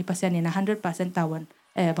อมให้ปัสยานีนะ 100% ตาวัน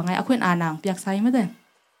บางอย่างคุณอ่านเปียกใสไม่ได้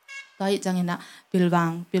ตัวอีจังนะปิล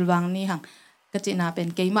วังนี่ห่างก็จีน่าเป็น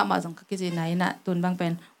เกย์มาจงก็จีน่านะตุนบางเป็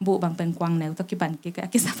นบุบางเป็นกวางแนวตะกี้บันเกย์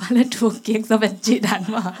กิสาพาเลถูกเกย์จะเป็นจีดัน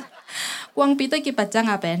มากวางปีตะกี้ปัจจัง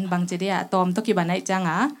เป็นบางจีเดียตอมตะกี้บันไอจัง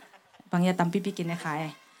บางยาตำปีกินในขาย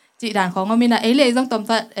จีด่านของก็มีนะเลยต้องตอม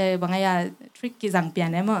ตัดบางอย่างทริคกี่จังเปลี่ยน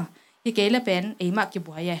ได้มั้งที่เกลเลยเป็นมากี่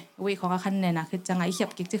บัวยัยวิของขั้นเนี่ยนะคือจังไอเขียบ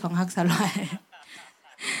กิ๊กที่ของฮักสลาย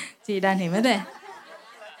จีด่านเห็นไหมเด้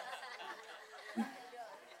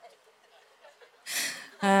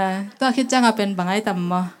ตัวคิดจังเป็นบางไอต่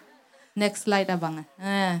ำมั้ง next slide บาง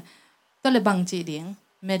ตัวเลยบางจีดิ่ง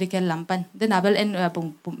medical ลำปันเดนนับเป็น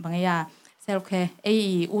ปุ่มบางอย่าง self care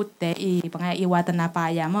อุดเตบางอย่างวัฒนาปา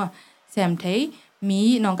ยามั้งเซมเทมี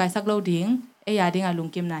น้องกายสักโลดิ่งยาดิ่งลุง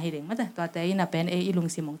กิมนาฮิดิ่งมั้งตัวเตน่ะเป็นลุง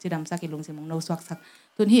สิมงจีดำสักลุงสิมงโนสวักสัก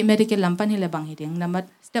ตุนฮี medical ลำปันฮิเลบางฮิดิ่งนับ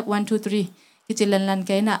step 1 2 3กิจลันแ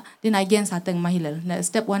กน่ะดินไอเกนสัตย์มาฮิเลนะ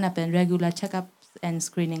step 1น่ะเป็น regular checkup and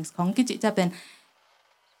screenings ของกิจจะเป็น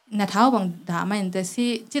นาท้าวบางดามันแต่สิ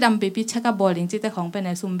จีดำไปพิชักกับบอลลิงจิตของเป็น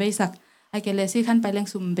ซุ่มเบสักไอเกเลสิขั้นไปเล่ง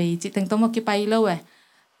ซุ่มเบจิตต้องมากี่ไปเลย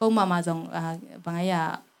ก็มาจงบางอย่าง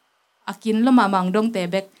อากินแล้วมาดงเตะ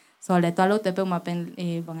เบกสอดเลยตัวเราเตะเบกมาเป็น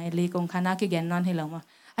บางอย่างลีกงคณะกี่แกนนอนให้เรามา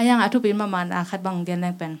อย่างทุกปีมาคัดบางแกนแร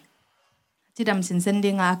งเป็นจีดำสินเส้นดี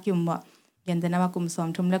งาคิมบ่แกนแต่นามากลุ่มสอม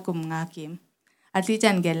ทุ่มและกลุ่มงาคิมอาทิจั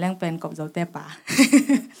นแกนแรงเป็นกบเจ้าเตะป่า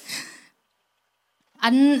อั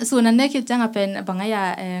นส่วนนั้นเนี่ยคิดจังเป็นบางอย่า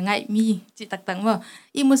งไงมีจิตต่างๆว่า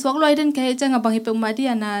มุสวกลอยเดินแค่จังบางทีเป็นมาดี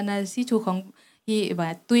นาซีชูของที่ว่า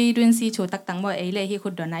ตุยด้วยซีชูต่างๆว่าเลยที่คุ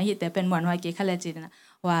ณโดนไหนแต่เป็นหมอนว่าเกี่ยวกับอะไรจีนะ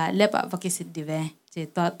ว่าเล็บว่าคิดสิดีเวจี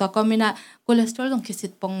ตัวก็มีนะคอเลสเตอรอลต้องคิดสิ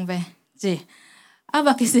ปงเวจี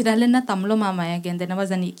ว่าคิดสิได้เล่นนะตำลมาไม่เกินแต่นะว่า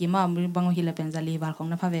จะนี่กี่มาบางทีเราเป็นจะลีบาร์ของ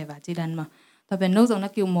นับพาเวว่าจีดันมาแต่เป็นนกจงนั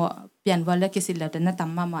กกิวมัวเปลี่ยนวันแล้วคิดสิแล้วแต่นะต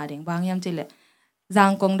ำมาเด้งบางยามจีเลยจา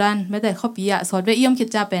งกงดันไม่ได้ข้อปีสอดไว้ย่อมคิด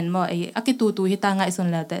จะเป็นว่าอากิตูฮิตางไงส่วน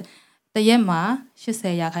แล้วแต่เยี่ยมมาชื่อเสี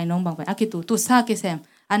ยอยากให้น้องบางเป็นอากิตูซากิเซม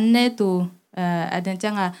อันเนตูอันเดนจั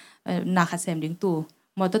งนักเซมดิ้งตู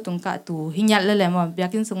มอตตุงกะตูหิญยัดเลยมั้งอยาก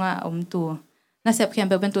กินสุงะตูน่าเสพเข้ม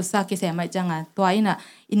เป็นซากิเซมไม่จังตัวอินะ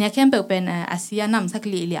อินเนี้ยเข้มเป็นอาเซียน้ำสัก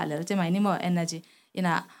ลีเลียเลยใช่ไหมนี่มั้งเอเนจีอิน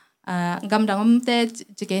ะกำดังเต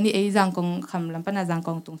จิเกนี่จางกงคำลำปันจางก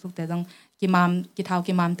งตุงสุกแต่ต้องกิมามกิเท้า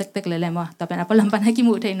กิมามเต็กๆเลยมั้งแต่เป็นอะไรลำปันให้กิ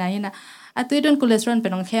มูเทนายนะตุยดนคอเลสเตอรอลเป็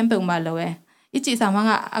นองเข้มเป็นมาเลยอีจิสามัง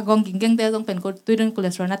กงกิงเก่งแต่ต้องเป็นตุยดนคอเล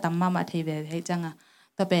สเตอรอลน่ะตั้มมาเทเวให้จัง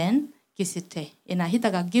แต่เป็นกิสิเทฮิตา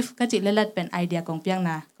กากิฟก็จิเลลัดเป็นไอเดียของเปียงน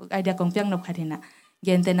ะไอเดียของเปียงนบขัดินะเก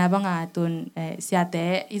ณฑ์แต่นาบังตุนเสียแต่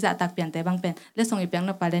อิจตักเปียงแต่บางเป็นเลส่งอีเปียงน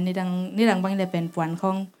บไปเลยนี่ดังบางเลยเป็นปวนข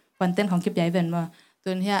องปวนเต้นของคลิปใหญ่เป็นว่าตั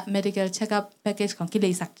วนี้ medical check-up package ของกิเล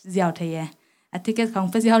สักเจียวเทียติเกตของ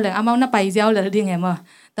เฟสเจียวเลยอามาหน้าไปเจียวเลยดิ่งไงมั้ง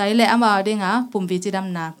แต่เลยอามาดิ่งปุ่มวิจิด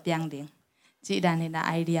ำนาเปียงดิ่งจีดานี่นะไ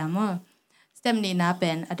อเดียมั้งสเต็มนี้นะเป็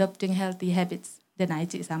น adopting healthy habits เดี๋ยวไหน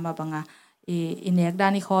จีสามบังอินเนกดา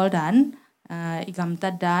นิคอลดันอีกำตั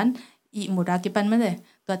ดดันมุดากิปันมั้งเลย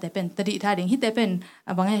ตัวแต่เป็นตรีท่าดิ่งฮิตแต่เป็น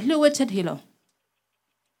บางอย่างเลือกเช็ดฮิโล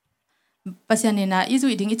ปัจจุบันนี้นะอีจุ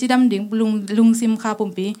ยดิ่งจีดำดิ่งลุงซิมคาปุ่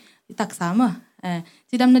มปีตักสาม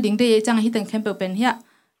จีดำนั่นดิ่งได้จังฮิตแต่เข้มเป็นเฮีย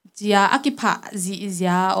จีอาอักิพะจีจี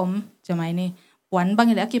อาจะไม่นี่วันบางอ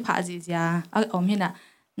ย่างอักิพะจีจีอาฮินะ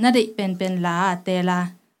นั่นได้เป็นลาเตลา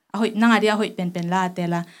หอยนั่งอะไรหอยเป็นลาเต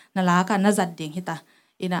ลานั่นลากันนั่นจัดดิ่งฮิตา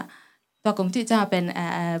อินะตัวกงที่จะเป็น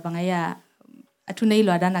บางอย่างทุนในหล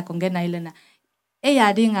วงด้านนักกงเกนในเลยนะยา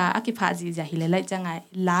ดิ่งอักิพะจีจีฮิเลไลจังไง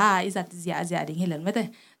ลาอิจัดจีอาดิ่งฮิเลไม่ได้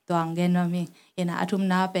ตัวอังเกนว่ามีทุม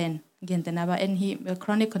นาเป็นเกณฑ์แต่นาว่าฮี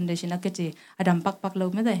chronic condition นักเจอดัมปักเรา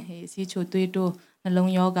ไม่ได้สิชูตุยดูนลง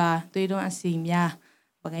โยกาตุยดูอาศิมยา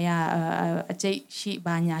บางอย่างเจชีบ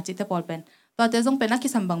านยาจิตตะปอลเป็นตัวเตจงเป็นนักกิ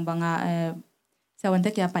สัมบางสวรรค์ตะ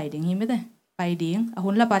เกียไปดิ่งฮีไม่ได้ไปดิ่ง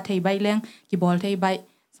หุ่นละบาทไทยใบแรงกีบอลไทยใบ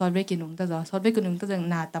สอดเวกินุงตะจอสอดเวกินุงตะจัง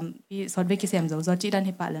นาตำปีสอดเวกิเสียมจอจีดันใ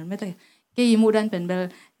ห้ปะเลยไม่ได้เกี่ยมูดันเป็นเบล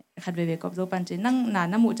ขัดเวกบโจปันจีนั่ง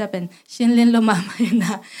น้ำมูจะเป็นชิ้นเล่นลงมาไม่น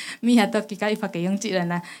ะมีหาตัวกิกาอีฝักยังจีเลย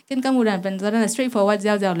นะเกินกมูดันเป็นตอนนั้น straight forward เ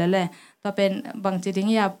จ้าเลยแหละตัวเป็นบางจีดิ้ง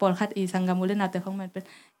ยาปอลขัดอีสังกามูเลนาแต่ของมันเป็น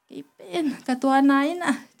เป็นกับตัวไหนน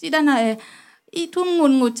ะจีด้านไหนอีทุ่มงุ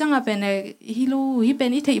นจังเป็นฮิลูฮิเป็น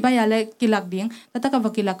อีเทใบอะไรกิลักดิ้งแต่ถ้ากับ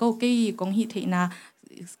กิลักก็เกี่ยกงฮิเทนา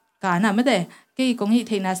การน่ะไม่ได้เกี่ยกงฮิเ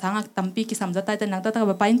ทนาสังตั้มปีกิสัมจะตายแต่นังแต่ถ้า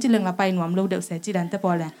กับไปจิเลงละไปหนวมโลเดือดเสียจีดันแต่พ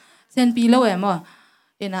อเลยเซนปีแล้วมั้ง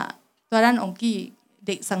ตัวด้านองกี้เ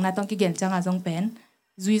ด็กสังนาต้องกิเกนจังจงเป็น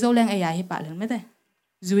จุยโซแรงให้ปะเลยไม่ได้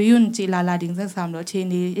จุยยุนจีลาดิ่งสัก3 โลเช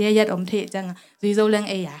นียัดเทจังจุยโซแรง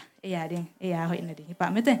ดิ่งหอยนั่นดิ่งให้ปะ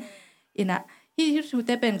ไม่ได้ที่ชูเต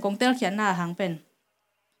เป็นกงเตลเขียนหน้าหางเป็น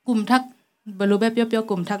กลุ่มทักบรูแบบเปียวๆ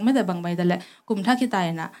กลุ่มทักไม่แต่บางใบแต่ละกลุ่มทักที่ตาย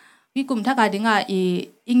นะวิกลุ่มทักดิ่ง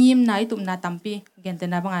อิงยิมนายตุ่มนาตัมปีเกนแต่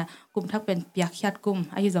นาบางกลุ่มทักเป็นเปียกยัดกลุ่ม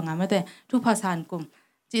จงไม่ได้ทุกภาษากลุ่ม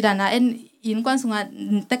จีดานาอินกวนสุงา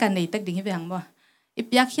แต่กันในแต่ดิ่งให้ไปหังบ่อีเ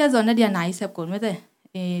ปียกเขียจอนนั่นเดียนายเสพกลไม่ได้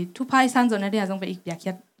ทุกภายสันจอนนั่นเดียจงเป็นอีเปียกเขี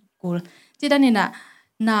ย กูจีด้านนี้น่ะ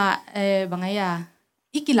บางไง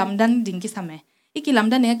อีกลำดันดิ่งกิสามอีกล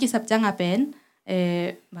ำดันเนี่ยกิสับจังเป็น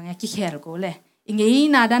บางไงกิเขลกูเลยอีงี้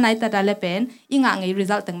น่าด้านไหนแต่ด้านเล็เป็นอีงไง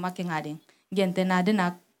result ตั้งมาเก่งดิ่งเงินแต่น่าเดน่ะ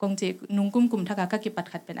คงจะนุ่งกุมทักกะกิปัด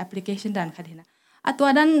ขัดเป็น application ด้านขัดเห็นอะตัว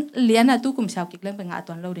ด้านเลียนอะตู้กุมชาวกิกเล่นเป็นงา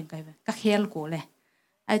ตัวเราดิ่งไกลไปก็เขลกูเลย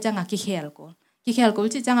ไอ้จังกิเขลกู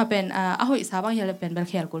จีจังเป็นหอยสาบางเฮลเป็นเบล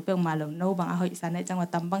เขลกูเป็นมาลงโนบางหอยสาในจังหวัด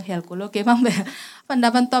ตำบางเฮลกูโลเก็บบางแบบฟันดา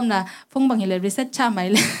บันต้มนะฟงบางเฮลรีเซ็ตชาไม่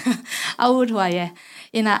เลยเอาถวย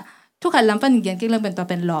อินะทุกขันลำฟันเกียนกิกเล่นเป็นตัว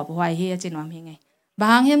เป็นหลอบหวยเฮียจีนว่ามีไงบ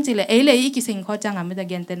างเฮียมจีเลยเลยอีกิสิงเขาจังไม่ได้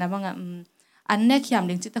เกียนแต่นะบางอันเนี้ยขยำ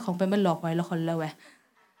ดิ่งจิตของเป็นหลอบหวยละคนเลย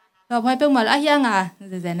หลอบหวยเป็นมาแล้วยัง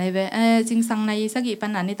เดี๋ยวในเวจริงสังในสักกี่ปัน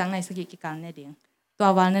นั้นนี่ตั้งในสักกี่กิการเนี่ยดิ่งตัว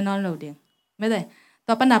วันแน่นอนเราดิ่งไม่ได้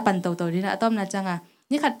ตัวปัญหาปั่นโตๆที่นะต้อมนะจัง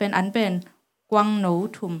นี่ขัดเป็นอันเป็นกวางหนู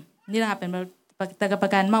ทุ่มนี่นะคะเป็นตะกประ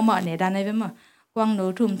กันเหมาะเนี่ยด้านในเป็นมั้งกวางหนู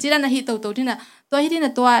ทุ่มที่ด้านที่โตๆที่น่ะตัวที่น่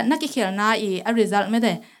ะตัวนักกิเขียนน่ะresult ไม่ไ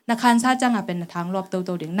ด้นักคันซาจังเป็นทางรอบโต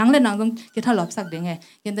ๆดิ่งนั่งเล่นนั่งต้องกินทะลอบสักดิ่งไง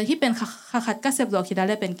ยันแต่ที่เป็นขัดก็เสพตัวคิดไ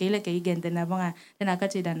ด้เป็นกี่เลยกี่เกณฑ์แต่นะบ้างแต่นะก็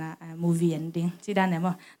จีด้านmovie ending จีด้านไหน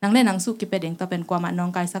มั้งนั่งเล่นนั่งสู้กิเป็นดิ่งตัวเป็นกว่ามาน้อง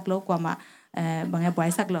กายสักโลกว่ามาบางอย่างบ่อย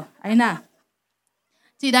สักโลไอ้น่ะ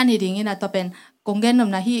จีด้านนี้ดิ่งนี่นะตัวเป็นกงเกนนม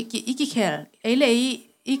นะที่อีกิเคลเลย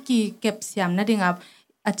อีกิเก็บเสียมนะดิ่ง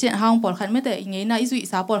อาเจนห้องปอดขัดไม่แต่อย่างนี้นะอีสุย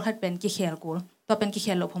สาปอดขัดเป็นกิเคลกูตัวเป็นกิเค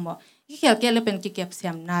ลหลบผมบอกกิเคลเกลเลยเป็นกิเก็บเสีย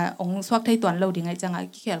มนะองสวักไทยตัวนเราดิ่งไงจัง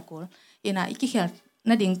กิเคลกูนะอีกิเคล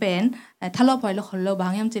นะดิ่งเป็นทะเลาะพอยละคนเราบาง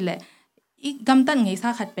ยามจิเลยอีกำตันไงซา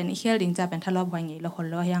ขัดเป็นอีเคลดิ่งจะเป็นทะเลาะพอยไงละคน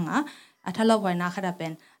เรายังทะเลาะพอยนะขัดเป็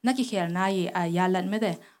นนักกิเคลนะยาลันไม่แ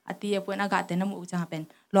ต่ตีเปิดอากาศแต่น้ำอุจังเป็น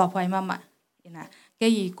หลอพอยมานะแก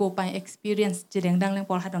ยี่โกไป experience จะเรียงดังเรื่อง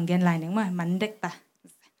พอลหัดของเกนไลน์นึงมั้ยมันเด็กตา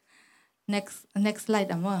next slide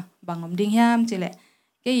มั้งบางอมดิ้งยามจิเลย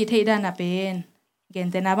แกยี่ที่ด้านน่ะเป็นเกน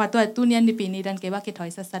แต่นะว่าตัวตู้เนียนดิปีนี้ดันแกว่าแกถอย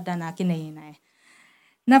สัดด้านน่ะกินไหน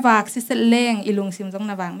นะบากสิเสเลงอีลุงซิมจง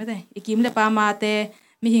นะบางไม่ได้อีกิมเลปามาเต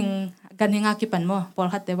มีหิงกันหิงอากิปันมั้งพอล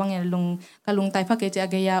หัดแต่ว่าไงลุงกะลุงไตพักเกจะ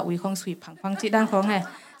เกียอุ้ยของสวีพังจิด้านของไง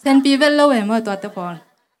เซนปีเวลโลเวมั้งตัวเตพอล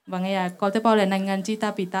บางไงก็เตพอลเลยในงานจีตา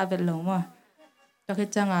ปีตาเวลโลมั้งก็คือ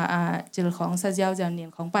จังจิลของซาเจ้าเจ้าเนียน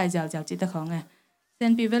ของไปเจ้าจิตของไงเซ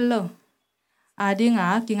นปีเวลโลดิ่ง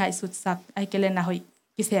กิงไอสุดสักไอเกเลน่ะหอย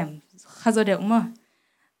กิเซมข้าจะเด็กมั้ง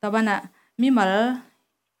ตอนนั้นมีม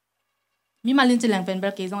าลินจิลังเป็นเบ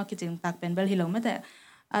ลกี้จงกิจิงตักเป็นเบลฮิโลไม่แต่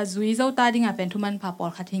จุยเจ้าตาดิ่งเป็นทุมันพาปอล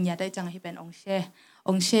ขัดหินยาได้จังที่เป็นองเ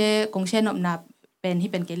ช่นบนับเป็นที่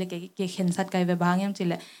เป็นเกลเกเข็นสัตว์ไก่เวบางยังจิ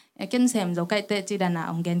เลเกนเซมเจ้าไก่เตจิดานา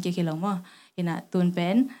องเกนเกฮิโลมั้งอินะตุนเป็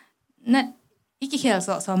นนั่นอีกเขียน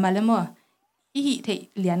สอมาเลยมั้งอีหิที่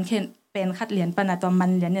เหรียญเข็นเป็นขัดเหรียญปนาตัวมัน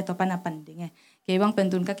เหรียญเนี่ยตัวปนาปันดิ่งไงเกี่ยงเป็น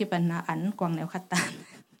ตุนก็กี่ปันนาอันกวางแนวขัดตา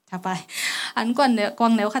ถ้าไปอันกวา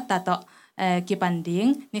งแนวขัดตาต่อกี่ปันดิ่ง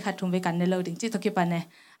นี่ขัดทุ่มไปกันในเราดิ่งจิตตัวกี่ปันเนี่ย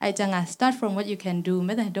ไอจังstart from what you can do ไ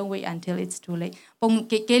ม่ได้ don't wait until it's too late ปงเ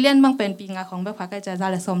กลียนบางเป็นปีงาของแบบพักก็จะซา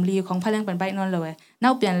เลสอมลีของพลังเป็นใบนอนเลยน่า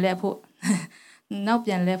เปลี่ยนเลยผู้น่าเป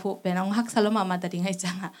ลี่ยนเลยผู้เป็นองหักสลมาตัดดิ่งให้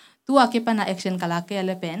จังตัวเก็บปัญหาแอคชั่นกลาเก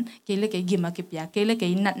ลเป็นเกลเกกิมกิปยาเกลเก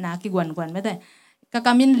ยนัดนากิกวนไม่ได้ก็ก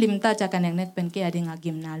ามินลิมตาจากกันอย่างนี้เป็นเกยดิ่ง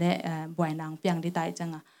กิมนาเล่บ่อยนางเปียงที่ตายจัง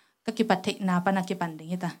ก็กิปัดเทนาปัญหากิปันดิ่ง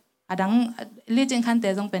ที่ตาดังลีจิงคันเต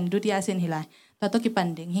จงเป็นดุติยาสินหิไลตัวกิปัน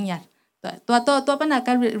ดิ่งหิ้งยัดตัวปัญหาก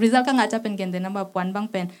าร result ก็อาจจะเป็นเกณฑ์แต่นั้นแบบวันบาง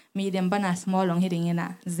เป็น medium ปัญหา small ลงหิดิ่งนะ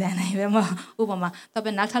เจนไอเวมาอุปมาตัวเ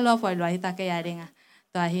ป็นนักทะเลาะฝอยลอยตาเกยดิ่ง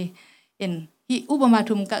ตัวที่อุปมา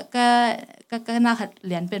ทุ่มก็น่าขัดเห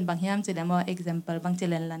รียญเป็นบางอย่างจะได้มา example บางจะ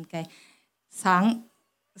เล่นลันไก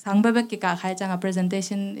สังแบบกิกาใครจัง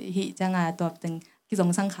presentation ฮิจังตัวตึงกิจง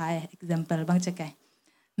สังขาย example บางจะไก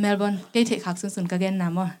เมลเบิร์นเกยเทขักสุนก็เกณฑ์น้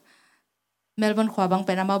ำว่าเมลเบิร์นขวาบางเ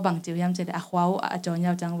ป็นน้ำบางจิ๋วยามจะได้ขวาจอย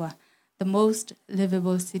าวจังว่า the most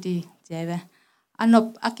livable city เจ๊เว้อันนบ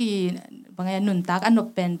กีบางอย่างนุนตักอันนบ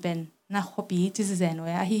เป็นน่าขบีจิสเซนเ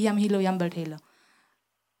ว้ฮิยามฮิโลยามเบลเทโล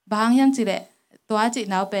บางอย่างจิเดตัวจิ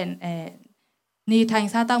น่าเป็นนี่ทาง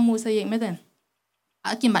ซาตังมูสยิงไม่เด่น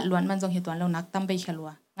กิมัดล้วนมันจงเห็นตัวเรานักตั้มไปแค่ลัว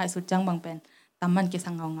ง่ายสุดจังบางเป็นตั้มมันเก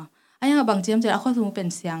สังเงาไอ้ยังบางเจียมจะเอาข้อสมมุติเป็น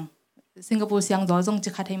เสียงสิงคโปร์เสียงดอจงจิ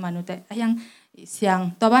คัดให้มนุษย์แต่ไอ้ยังเสียง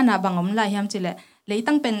ตัวบ้านน่ะบางอมลายยามจิเลยเลย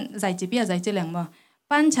ตั้งเป็นใจจีบีใจจีเหลงบ่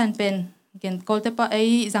ปั้นฉันเป็นเกณฑ์โกลเตปไอ้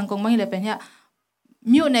จังกงไม่เลยเป็นเนี่ย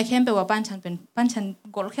มิวในเข้มไปว่าปั้นฉันเป็นปั้นฉัน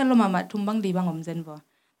โกลแค่ลงมาทุ่มบางดีบางอมเจนบ่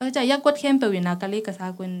แล้วจะยักกดเข้มไปวินากาลีกษา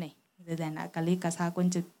กุนนี่เจนากาลีกษากุน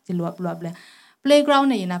จะรวบเลย playground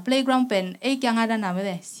นี่นะ playground เป็นไอ้ยังอะไรนะไม่ไ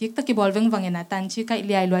ด้สิกตะกี้บอลเวงวังเนี่ยนะตันชิกไอเ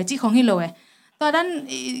ลียลอยจีของฮิโลเอตอนนั้น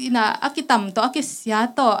นะอากิตัมตัวอากิเสีย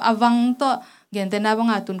ตัวอวังตัว เกนเตน่าบัง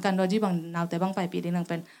อาตุนกันดอจีบังนาวแต่บังไปปีดินังเ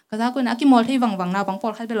ป็นก็ถ้าคุณอากิมอลให้วังนาวบังปอ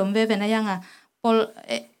ลคัดไปลมเวเป็นยังอ่ะปอล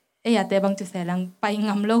ยาแต่บังจะเสลังไปง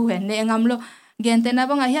ำโลเห็นเนี่ยงำโลเกนเตน่า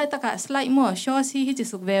บังอาเฮียตะกะสไลด์มัวชอซีฮิจิ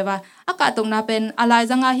สุกเววาอากาตรงน่าเป็นอะไร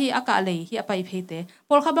จังอาฮีอากาเลยฮิอไปเพเตป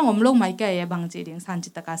อลคับบังอมโลไม่แก่บังจีดิงสันจิ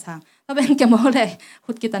ตตะกาสังถ้าเป็นแกมอเลย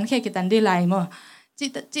ขุดกิตันแค่กิตันดีไลมัว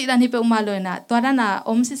จิดันฮิเปอมาเลยนะตัวนั้นน่ะอ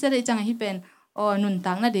มซิเสเรจังฮิเป็นนุน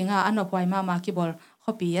ตังน่ะดิงาอันอปอยมากิบอลข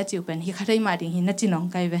อปีอะจิวเป็นฮิคาได้มาดิงฮินัจิน้อง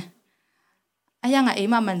ไกเวอะยังอ่ะ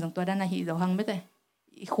มามันจงตัวนั้นน่ะฮิเราหังไม่ได้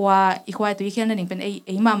อีควายตัวอีเขียนนั่นเองเป็น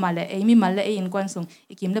มาเลยมีมาเลยอินกวนส่ง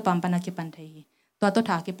อีกิมเลยปั๊มปนักกิปันไทยตัว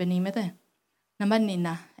ถากิเป็นนี่ไม่ได้นั่นมันนี่น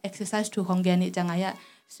ะ exercise ถูกของแกนี่จังไงอะ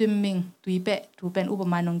swimming ตุยเปะถูเป็นอุป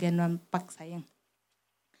มาณของแกนวันปักใส่ยัง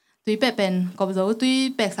ตุยเปะเป็นกบโจตุย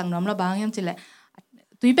เปะสั่งน้ำระบางยังจิแหละ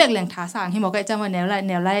ตุยเปะแหล่งถาสางที่หมอกไอ้จังว่าแนว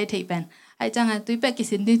ไล่ที่เป็นไอ้จังอ่ะตุยเปะกิ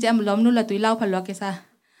สินที่จะมาล้อมนู่นละตุยเล่าพันล้อกิซะ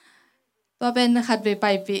ตัวเป็นขัดไป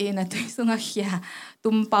ปีนะตุยสุงาเขีย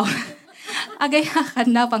ตุ้มเป่าagak kan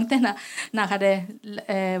na pangtena na kade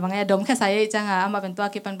bangaya dom kha sai changa ama ben to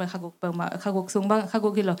ki pan ba khaguk sung bang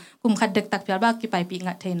khaguk kilo kum khat dek tak pyal ba ki pai pi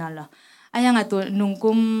nga theina la ayanga tu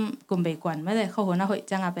nungkum be kwan ma le kho hona hoi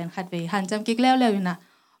changa ben khat be han cham kik lew na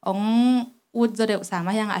ong ud zo de sa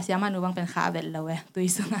ma yang asia ma nu bang pen kha bel lawe tui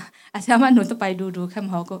sunga asia ma nu to pai du kham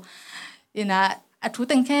ho ko ina athu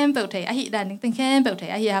teng khem pe thei a hi dan ning teng khem pe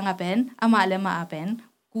thei a hi hanga pen ama le ma pen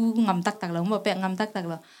กูงำตักแล้วมาแปะงำตักแ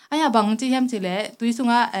ล้วไอ้ยาบางจีแฮมจีเล่ตุยสุ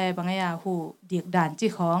งะบางอย่างหูเดียกด่านจี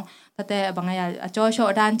ของแต่บางอย่างจอโช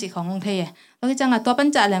ด่านจีขององเทยแล้วก็จังอ่ะตัวปัญ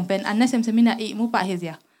จาแหลงเป็นอันนั้นเซมมินะอีมูปะเฮี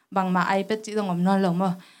ยบางมาไอเป็ดจีต้องงมนอนลงมั้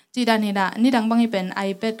งจีด้านนี้นะนี่ดังบางที่เป็นไอ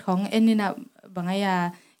เป็ดของเอ็นนี่นะบางอย่าง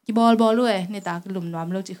กีบอลด้วยนี่ตากลุ่มนวม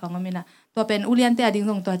โลจีของมันนะตัวเป็นอุเลียนเตอดิ้ง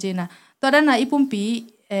ส่งตัวจีนะตัวด้านน่ะอีปุ่มปี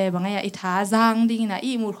บางอย่างอีท้าจางดิ้งนะ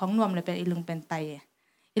อีมูของนวมเลยเป็นอีลุงเป็นไต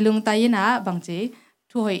อีลุงไตนะบางจี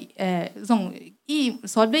ช่วยส่งอี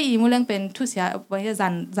สอดไปอีมูเรื่องเป็นทุเสียไว้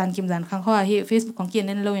จันกิมจันข้างข้อที่ Facebook ของเกียน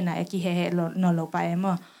นั่นเลยนะกี่เฮ่นอนลงไป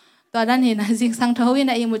มั้งตัวด้านนี้นะสิ่งสังเทวิ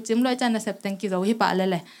นะอีมุจิมเลยจันนะเสพติงกิโลฮิปะเล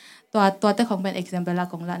ยตัวแต่ของเป็น example ละ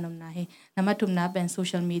ของละนำนะให้นำมาทุ่มนะเป็น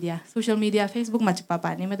social media Facebook มาจิปะป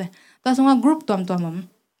ะนี่ไม่ได้ตัวส่งว่ากรุ๊ปตัวมัน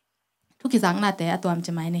ทุกกิจสังนาแต่ตัวมันจ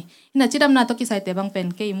ะไม่เนี่ยน่ะจิดำนาตัวกิจใส่แต่บางเป็น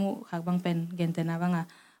เกี่ยมูขักบางเป็นเกณฑ์แต่นะบางอ่ะ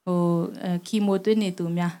คีโมตัวนี้ตัว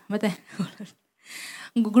มันไม่ได้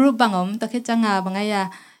group bangom ta khe changa bangaya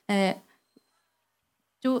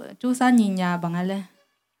chu sa ninya bangale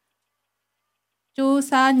chu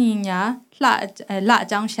sa ninya la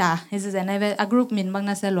chang sha is a neve a group min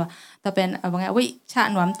bangna selwa ta pen bangaya wi cha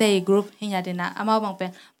nwam te group hinya dina ama bang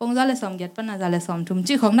pen pongzale som get pan zale som thum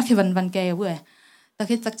chi khong na khiban ban ke bu ta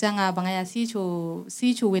khe chak changa bangaya si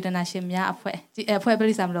chu wedana shemya apwe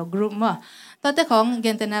bali sam lo group maตัวแต่ของเก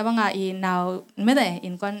ณฑ์แต่นะบางอีนาวไม่ได้อิ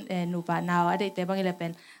นก้อนหนูป่านาวอะไรแต่บางอีเลยเป็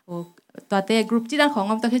นตัวแต่กลุ่มที่ด้านของ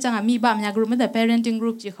ตัวที่จังมีบ้านมีกลุ่มไม่แต่ parenting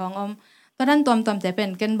group จีของตัวด้านตัวแต่เป็น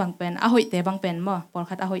กันบางเป็นอาหอยแต่บางเป็นมั้งพอ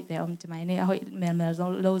คัดอาหอยแต่จะไม่เนี่ยอาหอยเมล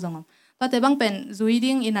โลซงตัวแต่บางเป็นจุย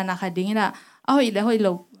ดิ้งอินนาคาดิ้งนะอาหอยเลยหอยโล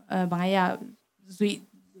บางอย่างจุย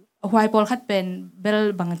หอยพอคัดเป็นเบล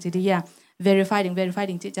บางจีดีอะ verifying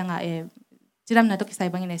จีจังจีดำนะตัวที่ใส่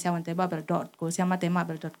บางอย่างเสียวันแต่บ้าเบล .co เสียมาแต่มาเบ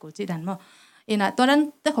ล .co จีดันมั้งอินะตอนนั้น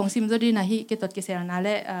แต่ของซิมโซดีนะฮิเกตดกิเซลนาเ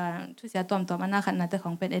ล่ทุเสียตัวมันน่าขันนะแต่ขอ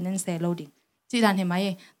งเป็นเอ็นเซโลดิ้งจีดันเห็นไหม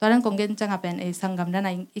ตอนนั้นคงเกณฑ์จังเป็นสังกัมด้านไหน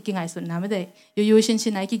อีกไงสุดนะไม่ได้อยู่ชิ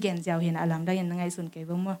นไหนกี่เกณฑ์เจ้าเห็นอลังได้ยังไงสุดเก็บ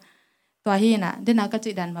บ้างมั้งตัวฮินะเดินนัก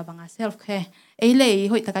จีดันมาบังอาเซลฟ์แค่เลย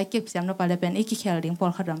หอยตะไคร้เก็บเสียงเราไปเลยเป็นอีกเคลดิ้งพอ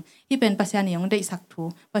ลขัดดำที่เป็นปัสยานีองได้สักทู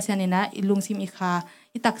ปัสยานีนะลุงซิมอีคา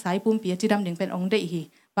อีตักสายปุ่มเปียจีดำดิ้งเป็นองได้ฮี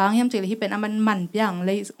บางยามเจอที่เป็นมันเปียงเล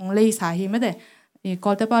ยองเลยสาฮีไม่ได้ก็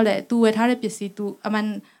แต่พอเลยตัวท้าได้เปรียบตัวมัน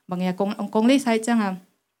บางอย่างกงเลยใช้จังอ่ะ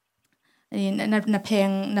น่าแพ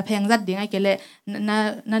งจัดดิ้งไอ้เกล่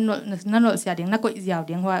นั่นเสียดิ้งน่าก็ยาว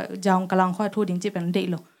ดิ้งว่าจางกลางข้อทูดิ้งจีเป็นเด็ก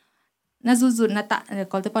หรอน่าจุดน่าตะ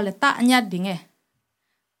ก็แต่พอเลยตะยัดดิ้ง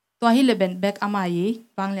ตัวที่เลยเป็นแบกอามายี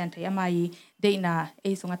บางเรียนไทยอามายีเด็กน่ะไอ้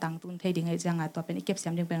สงตังตุนไทยดิ้งไอ้จังอ่ะตัวเป็นเก็บเสีย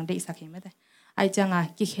มดิ้งเป็นเด็กสักเห็นไหมแต่ไอ้จังอ่ะ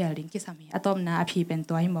กี่เขลดิ้งกี่สามีอะตอมน่ะอภิเป็น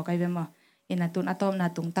ตัวให้หมอกไอ้เว้ยมั้งอิน่ะตุนอะตอมน่ะ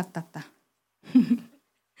ตุงตักตา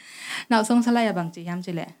now song salaya bang chi yam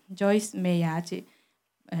chile Joyce Meya chi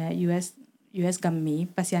US gammi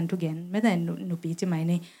pasian tu gen me da nu pi chi mai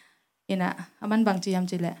ni ina aman bang chi yam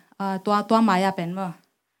chile tua maya pen mo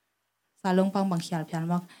salong pang bang khial phial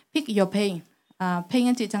mak pick your pain pain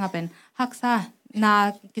an chi changa pen haksa na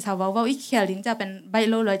ki sa wa I khial ding cha pen bai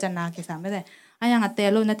lo loi cha na ki sa me da ayang ate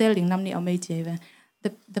lo na tel ding nam ni amei che ve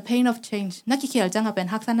the pain of change na ki khial changa pen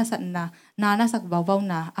haksa na san na sak wa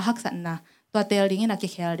na a haksa naตัวเตลดิ้งนะ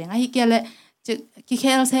กี่เคลดิ้งไอ้กี่เละกี่เค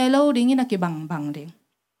ลเซโลดิ้งนะกี่บังดิ้ง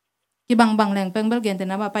ki bangแรงเป้งเบลเกนแต่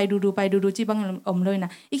นะว่าไปดูจีบังอมเลยนะ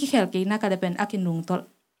อีกแขลกีน่าก็ได้เป็นอากินนุงตอล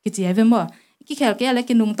กิเจียเวมบ่อีกแขลกีอะไร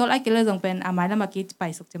กินนุงตอลไอ้กิเลยจงเป็นอาไม้แล้วมากิไป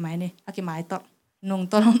สุกจะไม้นี่อากิไม้ตอลนุง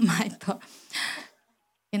ตอลไม้ตอล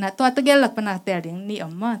เห็นนะตัวตะเกลหลักปนาแต่เลี้ยงนี่อ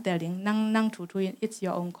มมาแต่เลี้ยงนั่งถู it's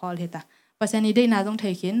your own call เฮตาเพราะฉะนั้นได้น่าต้องเท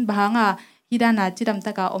ขินบางฮิดานาจิดำต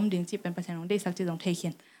ะกาอมดิ่งจีเป็นประชาชนได้สักจีต้องเทขิ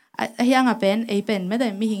นไอ้ยังเป็นไม่ได้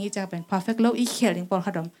มีหิงอีจะเป็น perfect แล้วอีเขียลิงปอลข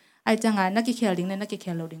ดมไอ้จังนักเขียลิงเนี่ยนักเขี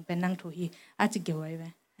ยลดิ่งเป็นนั่งถูฮีอาจจะเกี่ยวไว้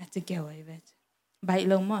อาจจะเกี่ยวไว้ใบ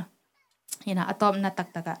ลงมั้งเห็นนะอะตอมนัดตั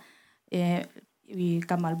กอะวี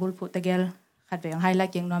กำมัลบุลพุตะเกลขัดไปยังไฮไล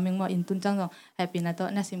ท์ยังน้อยมิ่งมั้งอินทุนจังก็แฮปปี้นะตัว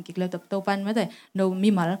น่าซิมกิกเลยตัวปันไม่ได้ no มี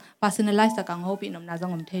มัล personalize ตะกังโฮปีนมนาจัง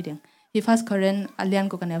อมเทดิงฮีฟัสคอเรนอเลียน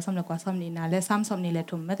กูกันเอลซัมเลกว่าซัมนี่นะเลซัมซัมนี่เล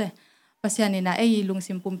ทุ่มไม่ได้ภาษานี่นะลุง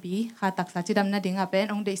ซิมปุ่มปีข้าตักสาจิดำนาดิ่งเป็น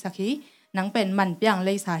องค์เดสักฮีนังเป็นมันเปียงเล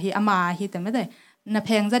ยสาฮีอามาฮีแต่ไม่ได้นับแพ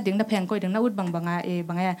งจัดดิ่งนับแพงก้อยดิ่งนับอุดบางบาง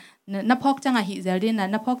นับพอกจังฮีเซลดิน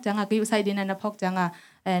นับพอกจังกิวไซดินนับพอกจัง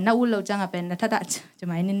นับอุดเราจังเป็นนัทดัชจะห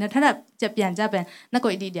มายนี่นัทดัชจะเปลี่ยนจะเป็นนักก้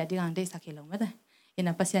อยดีเดียดิ่งได้สักฮีลงไม่ได้เห็นน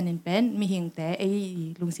ะภาษานี่เป็นมีหิงแต่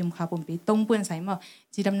ลุงซิมข้าปุ่มปีตรงเปื้อนใส่หม้อ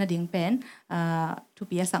จิดำนาดิ่งเป็นทุ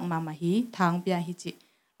ปียสังมาฮีทางเปียฮิจิ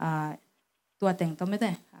ตัวแต่งตัวไม่ไ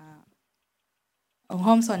ด้อง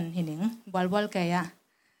ห้อมส่วนเห็นหนิงบอลแกอ่ะ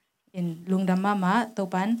เห็นลุงดำมาตัว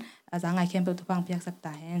ปันอาจารย์ไงเข้มเปิดทุกฟังเพียกสักต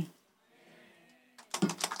าเห็น